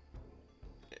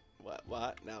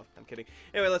 What? No, I'm kidding.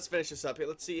 Anyway, let's finish this up here.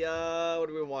 Let's see, what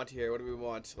do we want here? What do we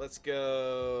want? Let's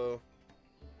go...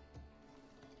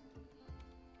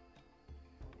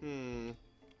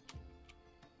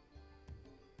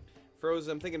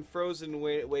 Frozen, I'm thinking frozen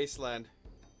wasteland.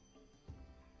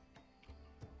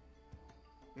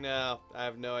 No, I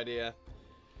have no idea.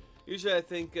 Usually I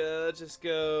think, just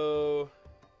go...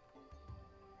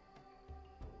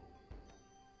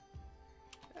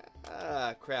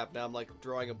 Ah, crap. Now I'm, like,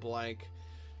 drawing a blank.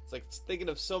 It's like thinking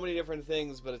of so many different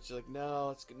things, but it's just like, no,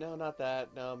 it's no, not that.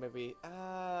 No, maybe,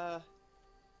 I'll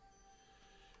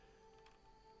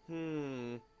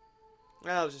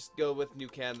just go with New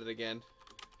Canada again.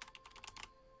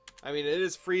 I mean, it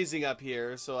is freezing up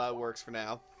here, so that works for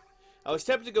now. I was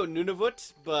tempted to go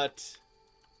Nunavut, but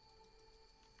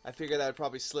I figured that would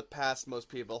probably slip past most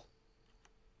people.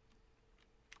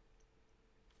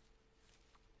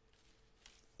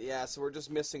 Yeah, so we're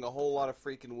just missing a whole lot of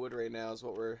freaking wood right now is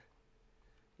what we're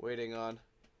waiting on.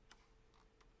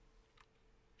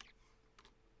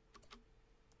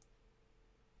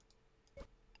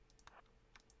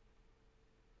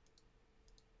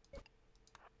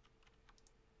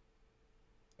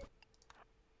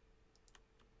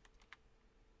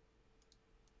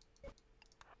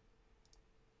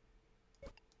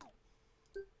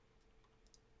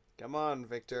 Come on,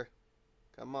 Victor.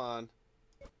 Come on.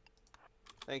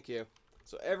 Thank you.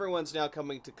 So everyone's now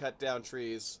coming to cut down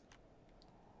trees.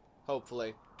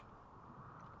 Hopefully.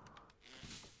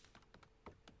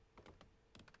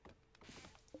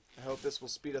 I hope this will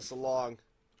speed us along.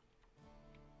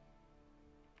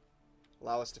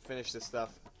 Allow us to finish this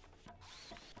stuff.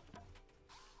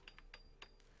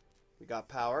 We got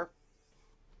power.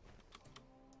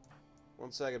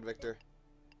 1 second, Victor.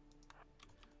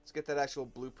 Let's get that actual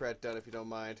blueprint done if you don't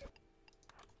mind.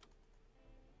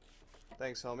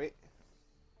 Thanks, homie.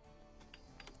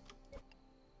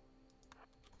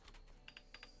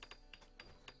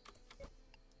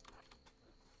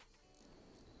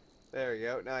 There we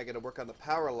go. Now I gotta work on the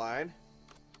power line.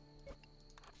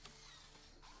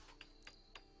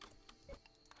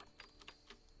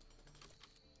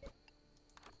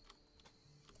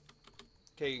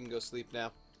 Okay, you can go sleep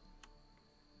now.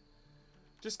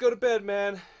 Just go to bed,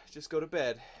 man. Just go to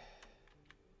bed.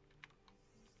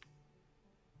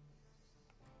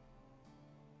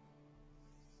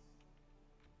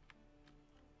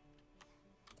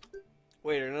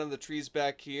 Wait, are none of the trees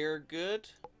back here good?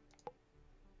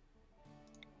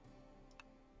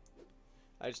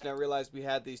 I just now realized we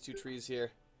had these 2 trees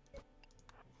here.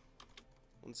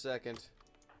 1 second.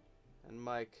 And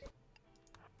Mike.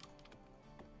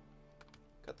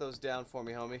 Cut those down for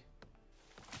me, homie.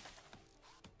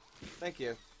 Thank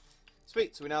you.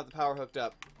 Sweet, so we now have the power hooked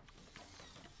up.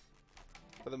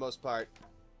 For the most part.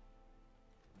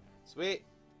 Sweet.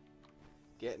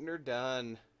 Getting her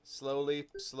done. Slowly,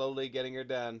 slowly getting her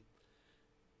done.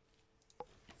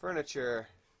 Furniture.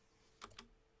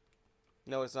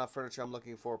 No, it's not furniture I'm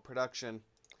looking for. Production.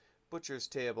 Butcher's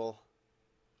table.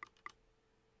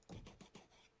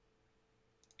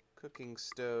 Cooking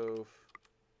stove.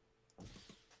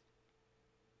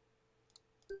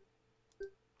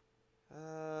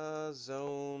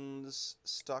 Zones.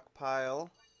 Stockpile.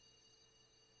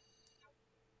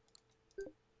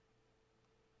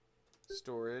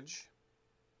 Storage.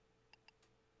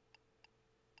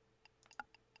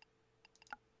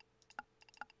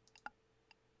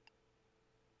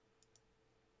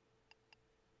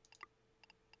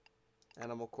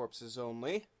 Animal corpses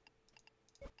only.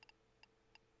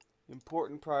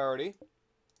 Important priority.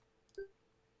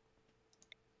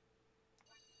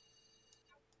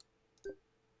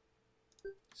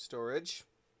 Storage.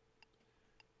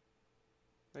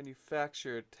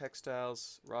 Manufactured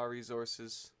textiles, raw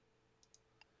resources.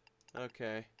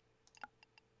 Okay.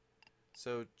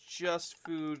 So just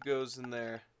food goes in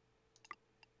there.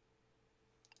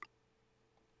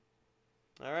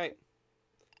 Alright.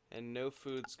 And no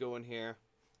foods go in here.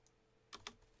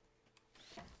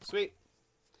 Sweet.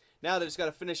 Now they just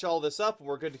gotta finish all this up and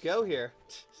we're good to go here.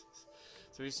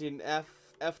 So we just need an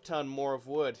F ton more of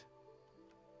wood.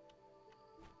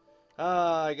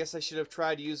 I guess I should have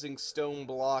tried using stone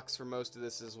blocks for most of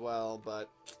this as well, but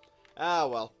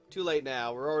well, too late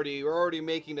now. We're already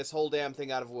making this whole damn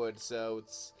thing out of wood, so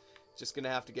it's just gonna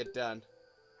have to get done.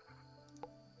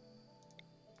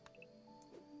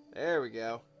 There we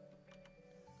go.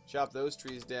 Chop those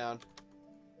trees down.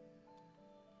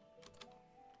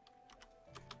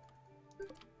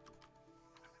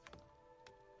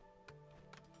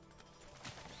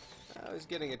 I was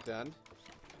getting it done.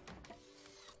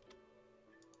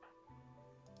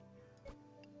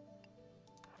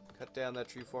 Cut down that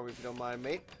tree for me if you don't mind,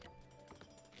 mate.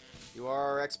 You are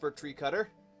our expert tree cutter.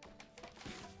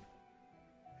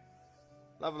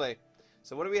 Lovely.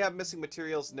 So what do we have missing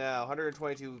materials now?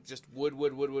 122, just wood.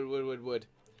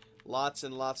 Lots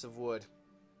and lots of wood.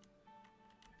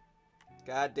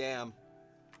 God damn.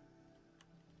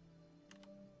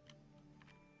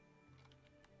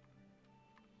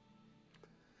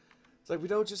 It's like we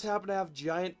don't just happen to have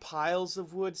giant piles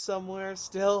of wood somewhere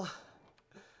still.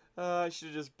 I should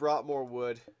have just brought more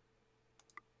wood.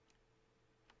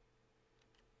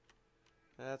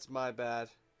 That's my bad.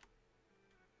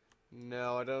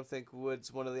 No, I don't think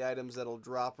wood's one of the items that'll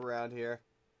drop around here.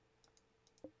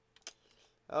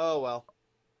 Oh well.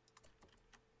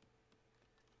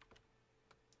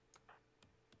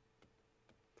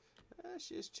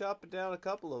 She's chopping down a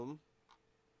couple of them.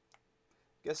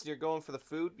 Guessing you're going for the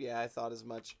food? Yeah, I thought as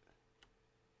much.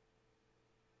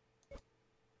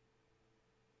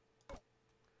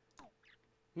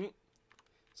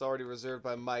 It's already reserved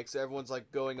by Mike, so everyone's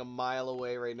like going a mile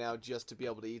away right now just to be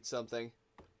able to eat something.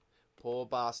 Poor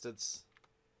bastards.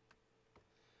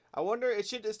 I wonder, it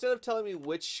should, instead of telling me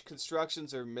which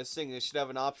constructions are missing, it should have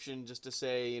an option just to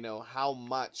say, you know, how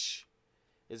much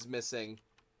is missing.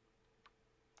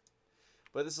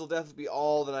 But this will definitely be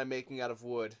all that I'm making out of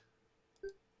wood.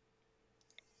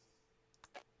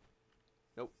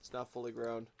 Nope, it's not fully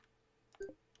grown.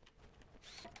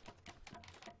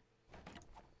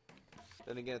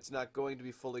 Then again, it's not going to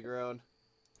be fully grown.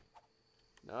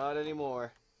 Not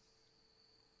anymore.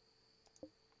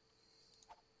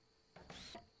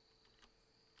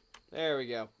 There we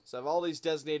go. So I have all these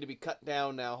designated to be cut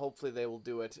down now. Hopefully they will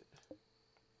do it.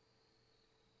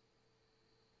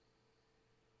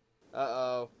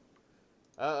 Uh-oh.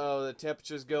 Uh-oh, the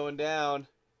temperature's going down.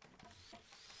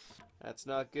 That's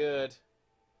not good.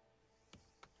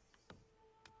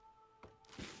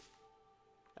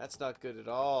 That's not good at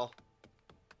all.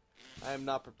 I am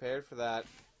not prepared for that.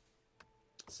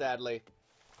 Sadly.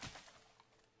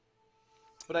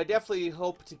 But I definitely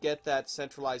hope to get that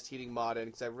centralized heating mod in,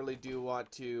 because I really do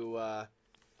want to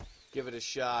give it a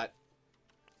shot.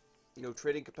 You know,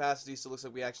 trading capacity, so it looks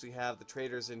like we actually have the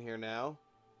traders in here now.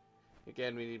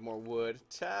 Again, we need more wood.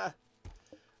 Ta!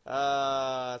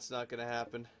 That's not gonna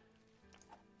happen.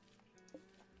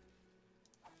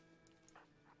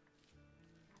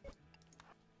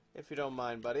 If you don't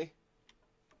mind, buddy.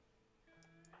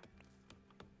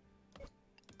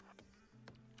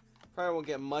 Probably won't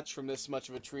get much from this much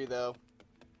of a tree, though.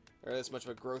 Or this much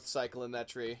of a growth cycle in that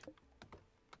tree.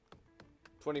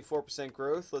 24%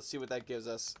 growth. Let's see what that gives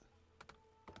us.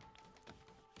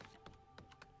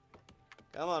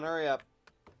 Come on, hurry up.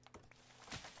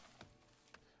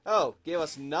 Oh, gave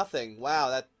us nothing.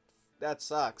 Wow, that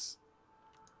sucks.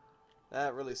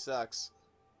 That really sucks.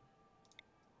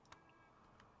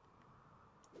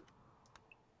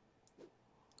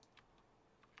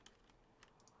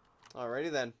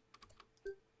 Alrighty then.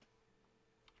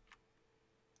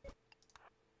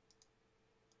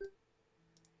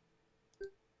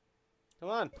 Come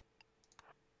on.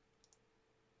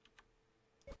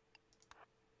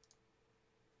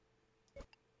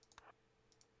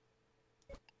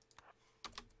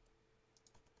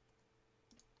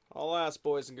 All ass,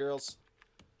 boys and girls.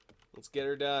 Let's get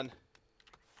her done.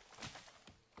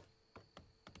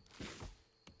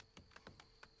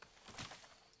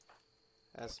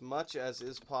 As much as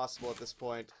is possible at this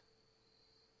point.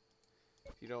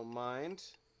 If you don't mind.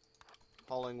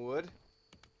 Hauling wood.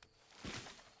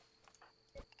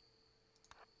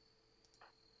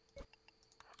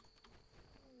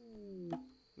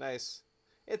 Nice.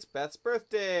 It's Beth's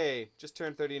birthday! Just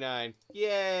turned 39.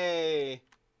 Yay!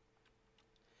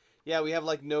 Yeah, we have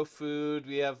like no food,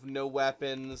 we have no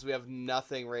weapons, we have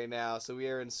nothing right now, so we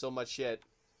are in so much shit.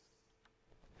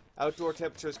 Outdoor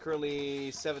temperature is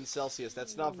currently 7 Celsius.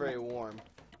 That's not very warm.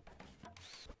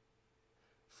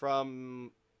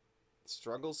 From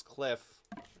Struggles Cliff.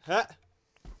 Ha!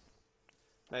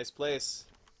 Nice place.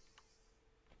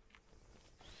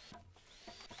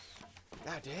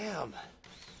 God damn.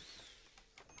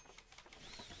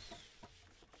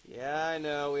 Yeah, I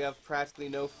know. We have practically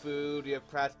no food. We have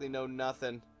practically no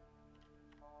nothing.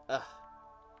 Ugh.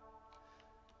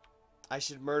 I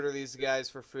should murder these guys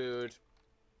for food.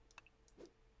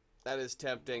 That is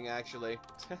tempting, actually.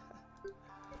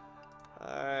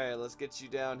 Alright, let's get you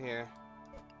down here.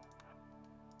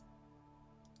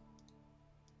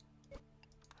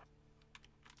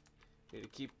 Need to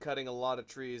keep cutting a lot of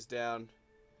trees down.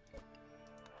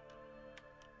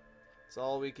 That's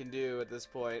all we can do at this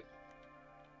point.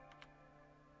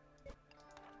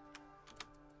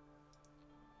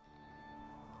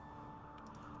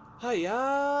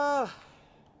 Hiya!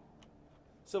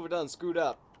 Silver done screwed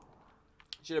up.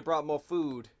 Should have brought more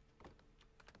food.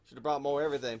 Should have brought more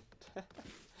everything.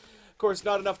 Of course,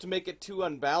 not enough to make it too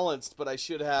unbalanced, but I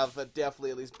should have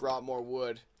definitely at least brought more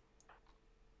wood.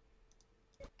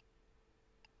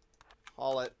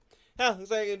 Haul it. Huh,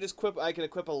 looks like I can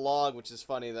equip a log, which is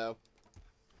funny though.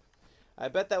 I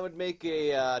bet that would make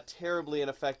a terribly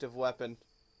ineffective weapon.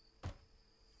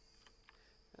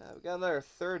 We got another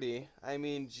 30. I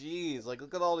mean, geez, like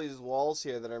look at all these walls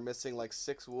here that are missing like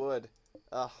 6 wood.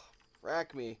 Ugh,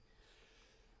 frack me.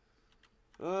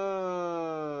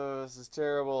 This is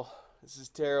terrible. This is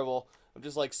terrible. I'm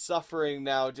just like suffering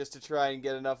now just to try and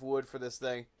get enough wood for this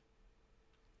thing.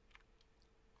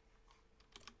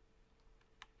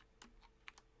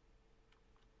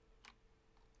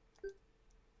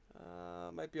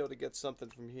 Might be able to get something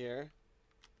from here.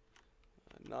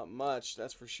 Not much,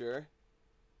 that's for sure.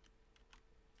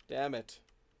 Damn it.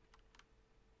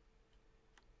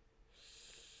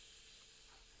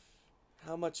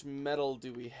 How much metal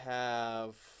do we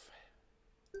have?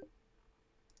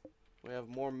 We have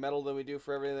more metal than we do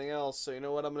for everything else, so you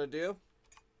know what I'm going to do?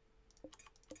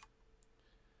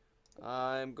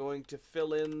 I'm going to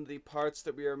fill in the parts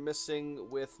that we are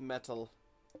missing with metal.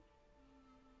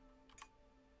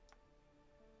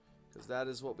 Because that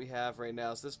is what we have right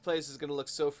now. So this place is going to look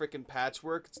so freaking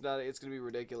patchwork, it's going to be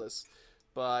ridiculous.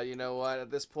 But you know what,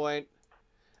 at this point,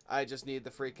 I just need the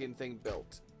freaking thing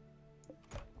built.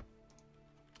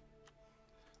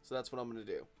 So that's what I'm going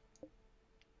to do.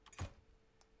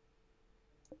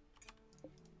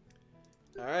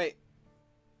 Alright.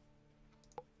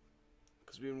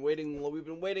 Because we've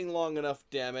been waiting long enough,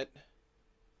 damn it.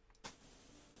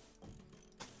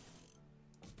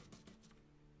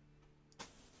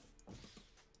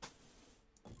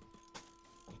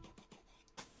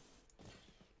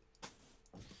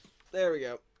 There we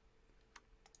go.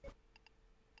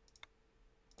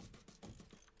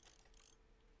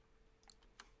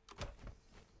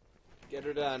 Get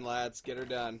her done, lads. Get her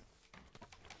done.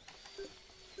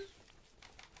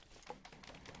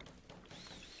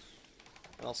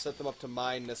 And I'll set them up to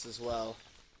mine this as well.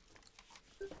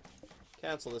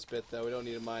 Cancel this bit, though. We don't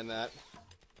need to mine that.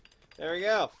 There we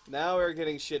go. Now we're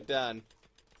getting shit done.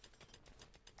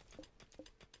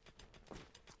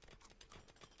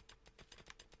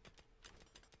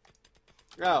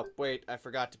 Oh, wait, I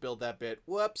forgot to build that bit.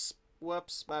 Whoops.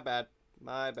 Whoops. My bad.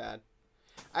 My bad.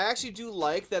 I actually do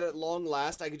like that at long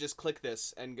last I could just click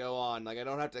this and go on. Like, I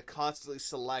don't have to constantly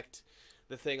select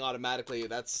the thing automatically.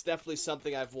 That's definitely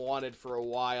something I've wanted for a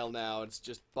while now. It's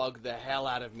just bugged the hell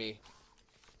out of me.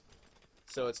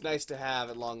 So it's nice to have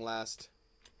at long last.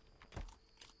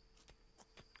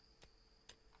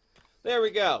 There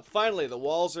we go. Finally, the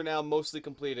walls are now mostly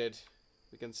completed.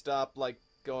 We can stop, like,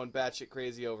 going batshit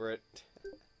crazy over it.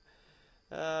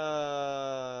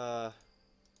 Oh,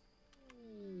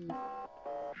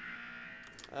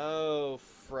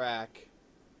 frack.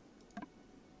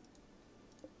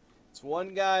 It's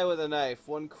one guy with a knife,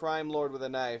 one crime lord with a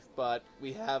knife, but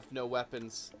we have no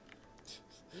weapons.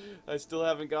 I still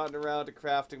haven't gotten around to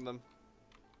crafting them.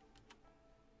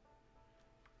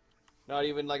 Not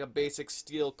even like a basic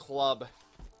steel club.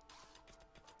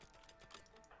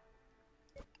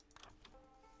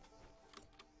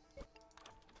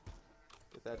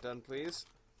 Get that done, please.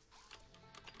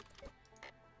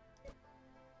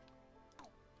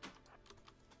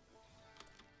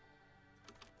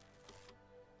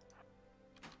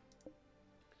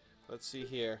 Let's see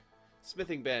here.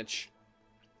 Smithing bench.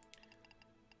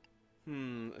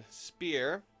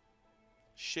 Spear.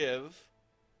 Shiv.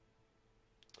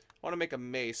 I want to make a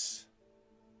mace.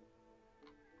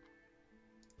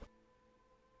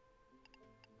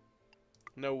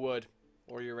 No wood.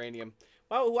 Or uranium.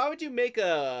 Why would you make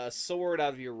a sword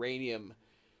out of uranium?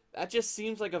 That just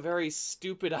seems like a very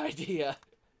stupid idea.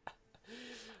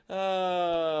 Who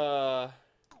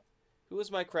is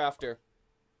my crafter?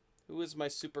 Who is my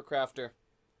super crafter?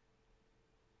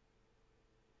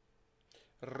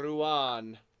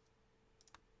 Ruan.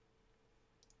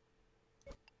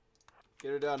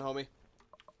 Get her done, homie.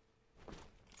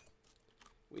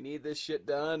 We need this shit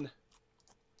done.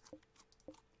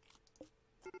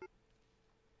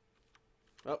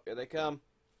 Oh, here they come.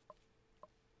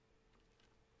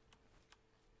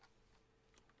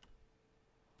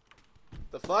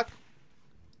 The fuck?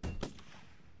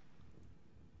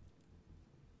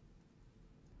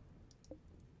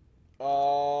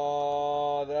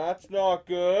 Oh, that's not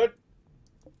good.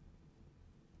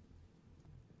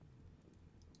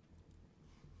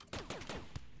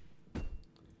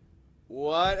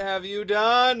 What have you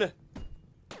done?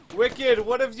 Wicked,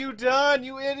 what have you done,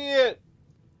 you idiot?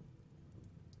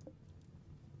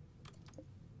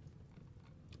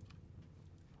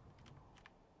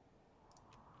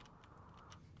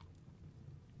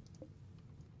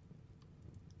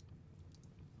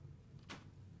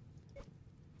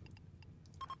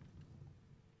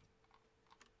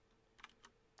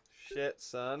 Shit,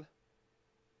 son.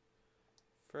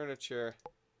 Furniture.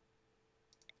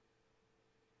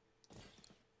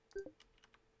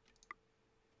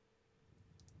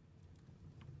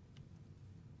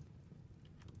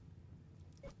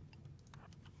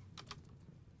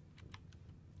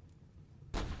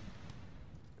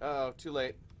 Uh-oh, too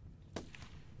late.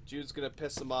 Jude's gonna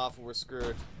piss him off and we're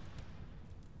screwed.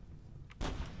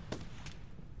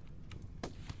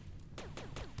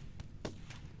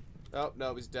 Oh,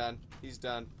 no, he's done. He's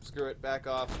done. Screw it. Back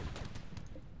off.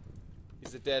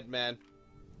 He's a dead man.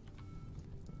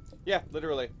 Yeah,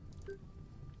 literally.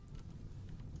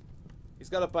 He's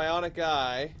got a bionic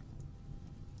eye.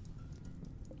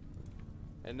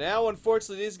 And now,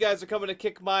 unfortunately, these guys are coming to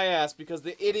kick my ass because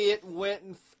the idiot went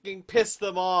and fucking pissed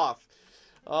them off.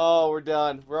 Oh, we're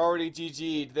done. We're already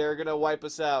GG'd. They're gonna wipe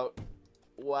us out.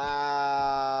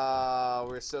 Wow.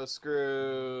 We're so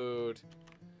screwed.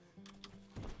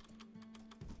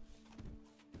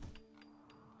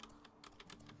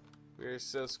 We're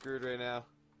so screwed right now.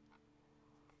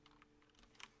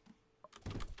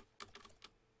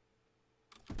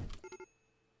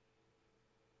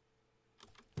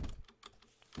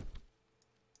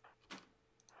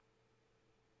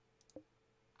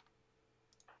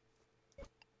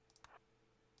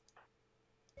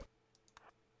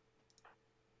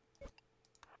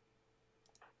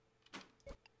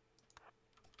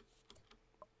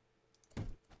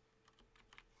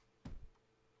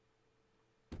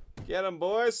 Get 'em,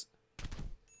 boys!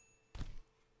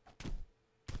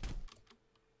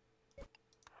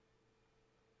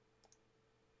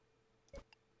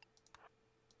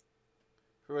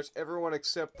 Pretty much everyone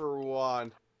except for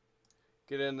Juan.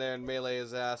 Get in there and melee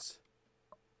his ass.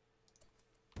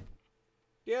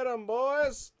 Get 'em,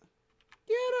 boys!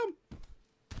 Get 'em!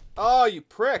 Oh, you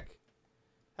prick!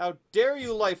 How dare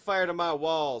you light fire to my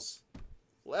walls!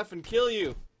 We'll effing kill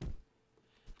you!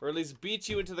 Or at least beat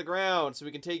you into the ground so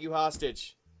we can take you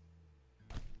hostage.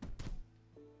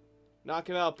 Knock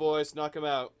him out, boys. Knock him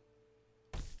out.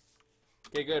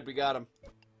 Okay, good. We got him.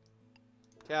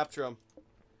 Capture him.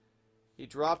 He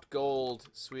dropped gold.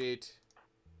 Sweet.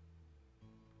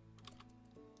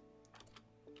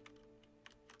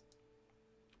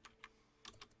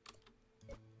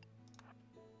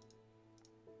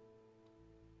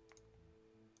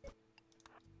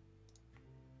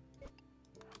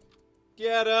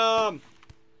 Get him!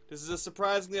 This is a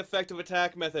surprisingly effective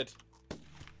attack method.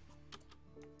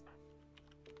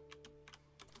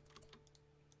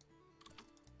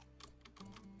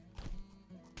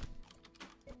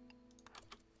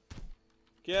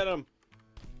 Get him.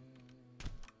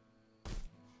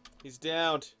 He's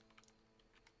downed.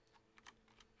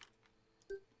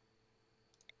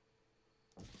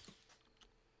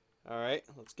 Alright,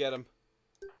 let's get him.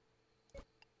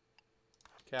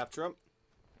 Capture him.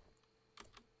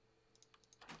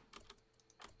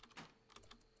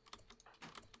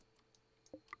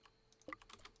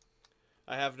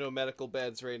 I have no medical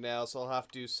beds right now, so I'll have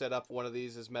to set up one of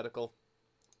these as medical.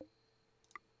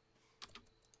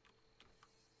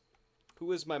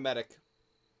 Who is my medic?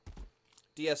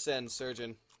 DSN,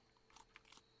 surgeon.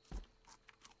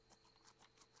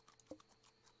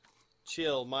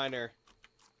 Chill, miner.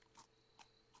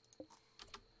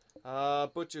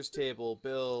 Butcher's table,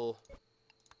 Bill.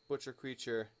 Butcher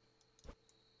creature.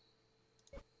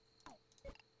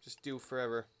 Just do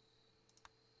forever.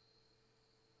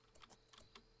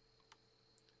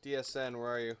 DSN, where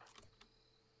are you?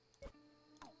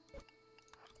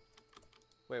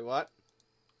 Wait, what?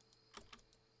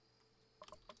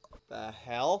 The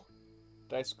hell?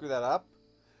 Did I screw that up?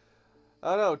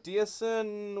 Oh no,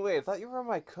 DSN... Wait, I thought you were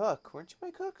my cook. Weren't you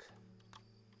my cook?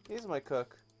 He's my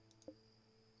cook.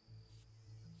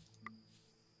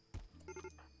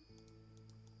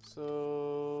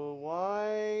 So...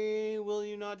 why will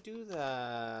you not do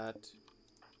that?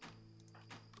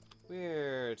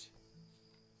 Weird.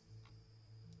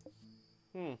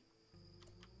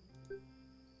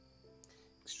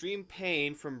 Extreme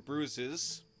pain from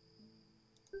bruises.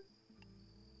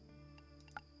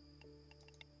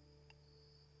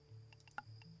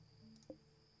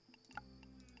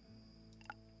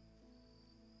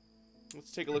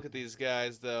 Let's take a look at these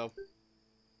guys, though.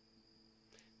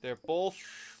 They're both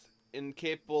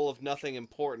incapable of nothing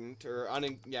important, or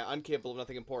incapable of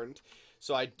nothing important.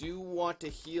 So I do want to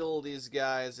heal these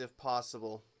guys if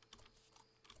possible.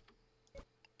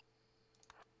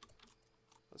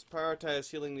 Let's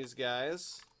prioritize healing these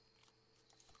guys.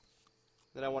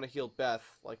 Then I want to heal Beth,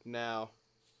 like now.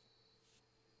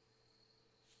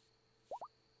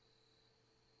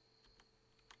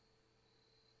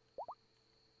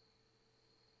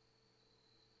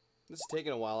 This is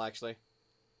taking a while, actually.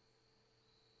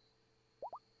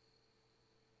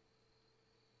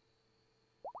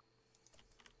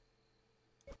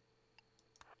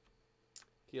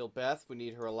 Heal Beth. We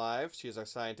need her alive. She is our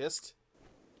scientist.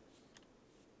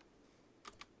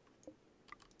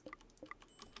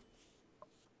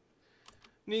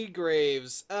 Need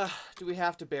graves. Do we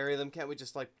have to bury them? Can't we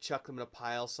just, like, chuck them in a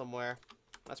pile somewhere?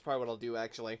 That's probably what I'll do,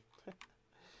 actually.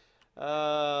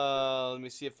 Let me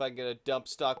see if I can get a dump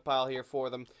stockpile here for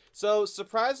them. So,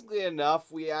 surprisingly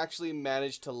enough, we actually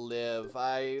managed to live.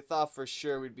 I thought for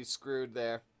sure we'd be screwed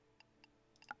there.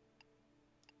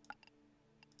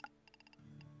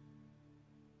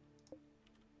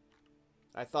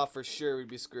 I thought for sure we'd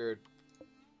be screwed.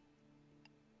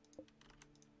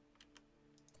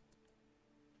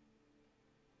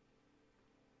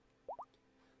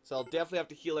 So I'll definitely have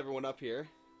to heal everyone up here.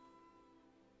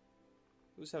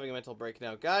 Who's having a mental break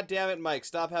now? God damn it, Mike.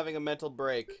 Stop having a mental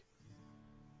break.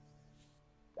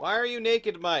 Why are you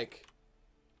naked, Mike?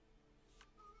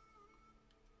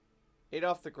 8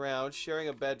 off the ground, sharing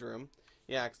a bedroom.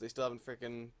 Yeah, because they still haven't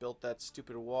freaking built that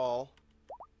stupid wall.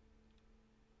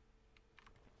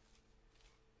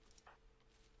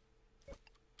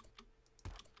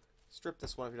 Strip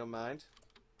this one if you don't mind.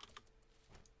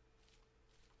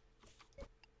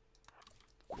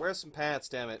 Wear some pants,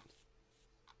 damn it.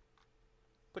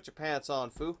 Put your pants on,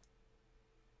 foo.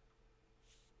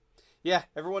 Yeah,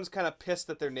 everyone's kind of pissed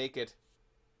that they're naked.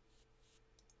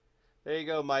 There you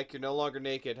go, Mike. You're no longer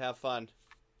naked. Have fun.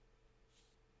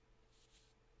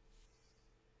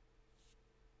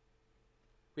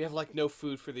 We have, like, no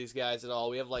food for these guys at all.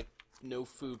 We have, like, no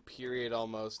food, period,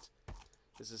 almost.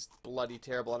 This is bloody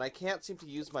terrible. And I can't seem to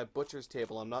use my butcher's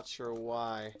table. I'm not sure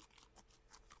why.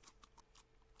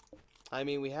 I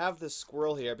mean, we have this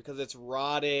squirrel here because it's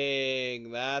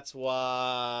rotting. That's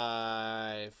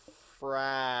why.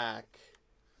 Frack.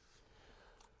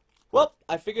 Well,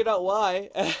 I figured out why.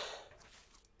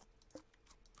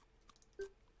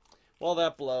 Well,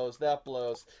 that blows. That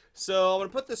blows. So, I'm going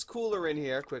to put this cooler in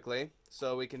here quickly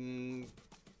so we can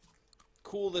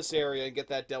cool this area and get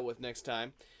that dealt with next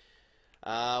time.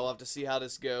 We'll have to see how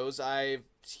this goes. I've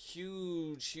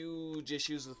huge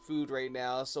issues with food right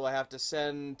now, so I have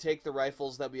to take the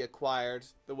rifles that we acquired,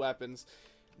 the weapons,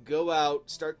 go out,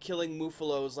 start killing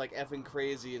muffalos like effing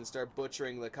crazy, and start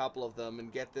butchering a couple of them,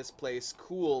 and get this place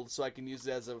cooled so I can use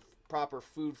it as a proper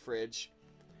food fridge.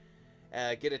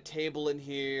 Get a table in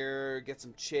here, get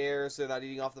some chairs so they're not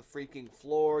eating off the freaking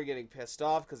floor, getting pissed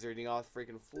off because they're eating off the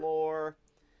freaking floor.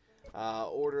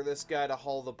 Order this guy to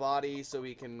haul the body so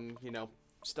we can, you know,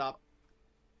 Stop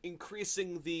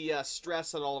increasing the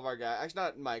stress on all of our guys.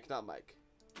 Actually, not Mike.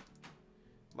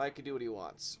 Mike can do what he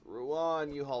wants.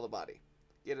 Ruan, you haul the body.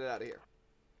 Get it out of here.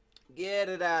 Get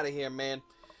it out of here, man.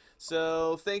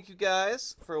 So, thank you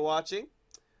guys for watching.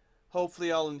 Hopefully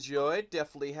y'all enjoyed.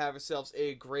 Definitely have yourselves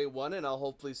a great one, and I'll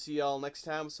hopefully see y'all next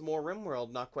time with some more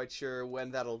Rimworld. Not quite sure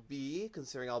when that'll be,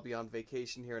 considering I'll be on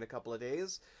vacation here in a couple of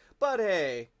days. But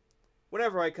hey,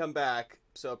 whenever I come back,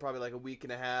 so probably like a week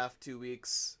and a half, 2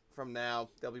 weeks from now,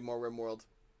 there'll be more Rimworld.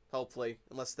 Hopefully,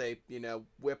 unless they,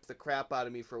 whip the crap out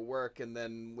of me for work, and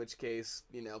then in which case,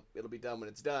 it'll be done when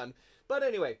it's done. But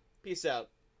anyway, peace out.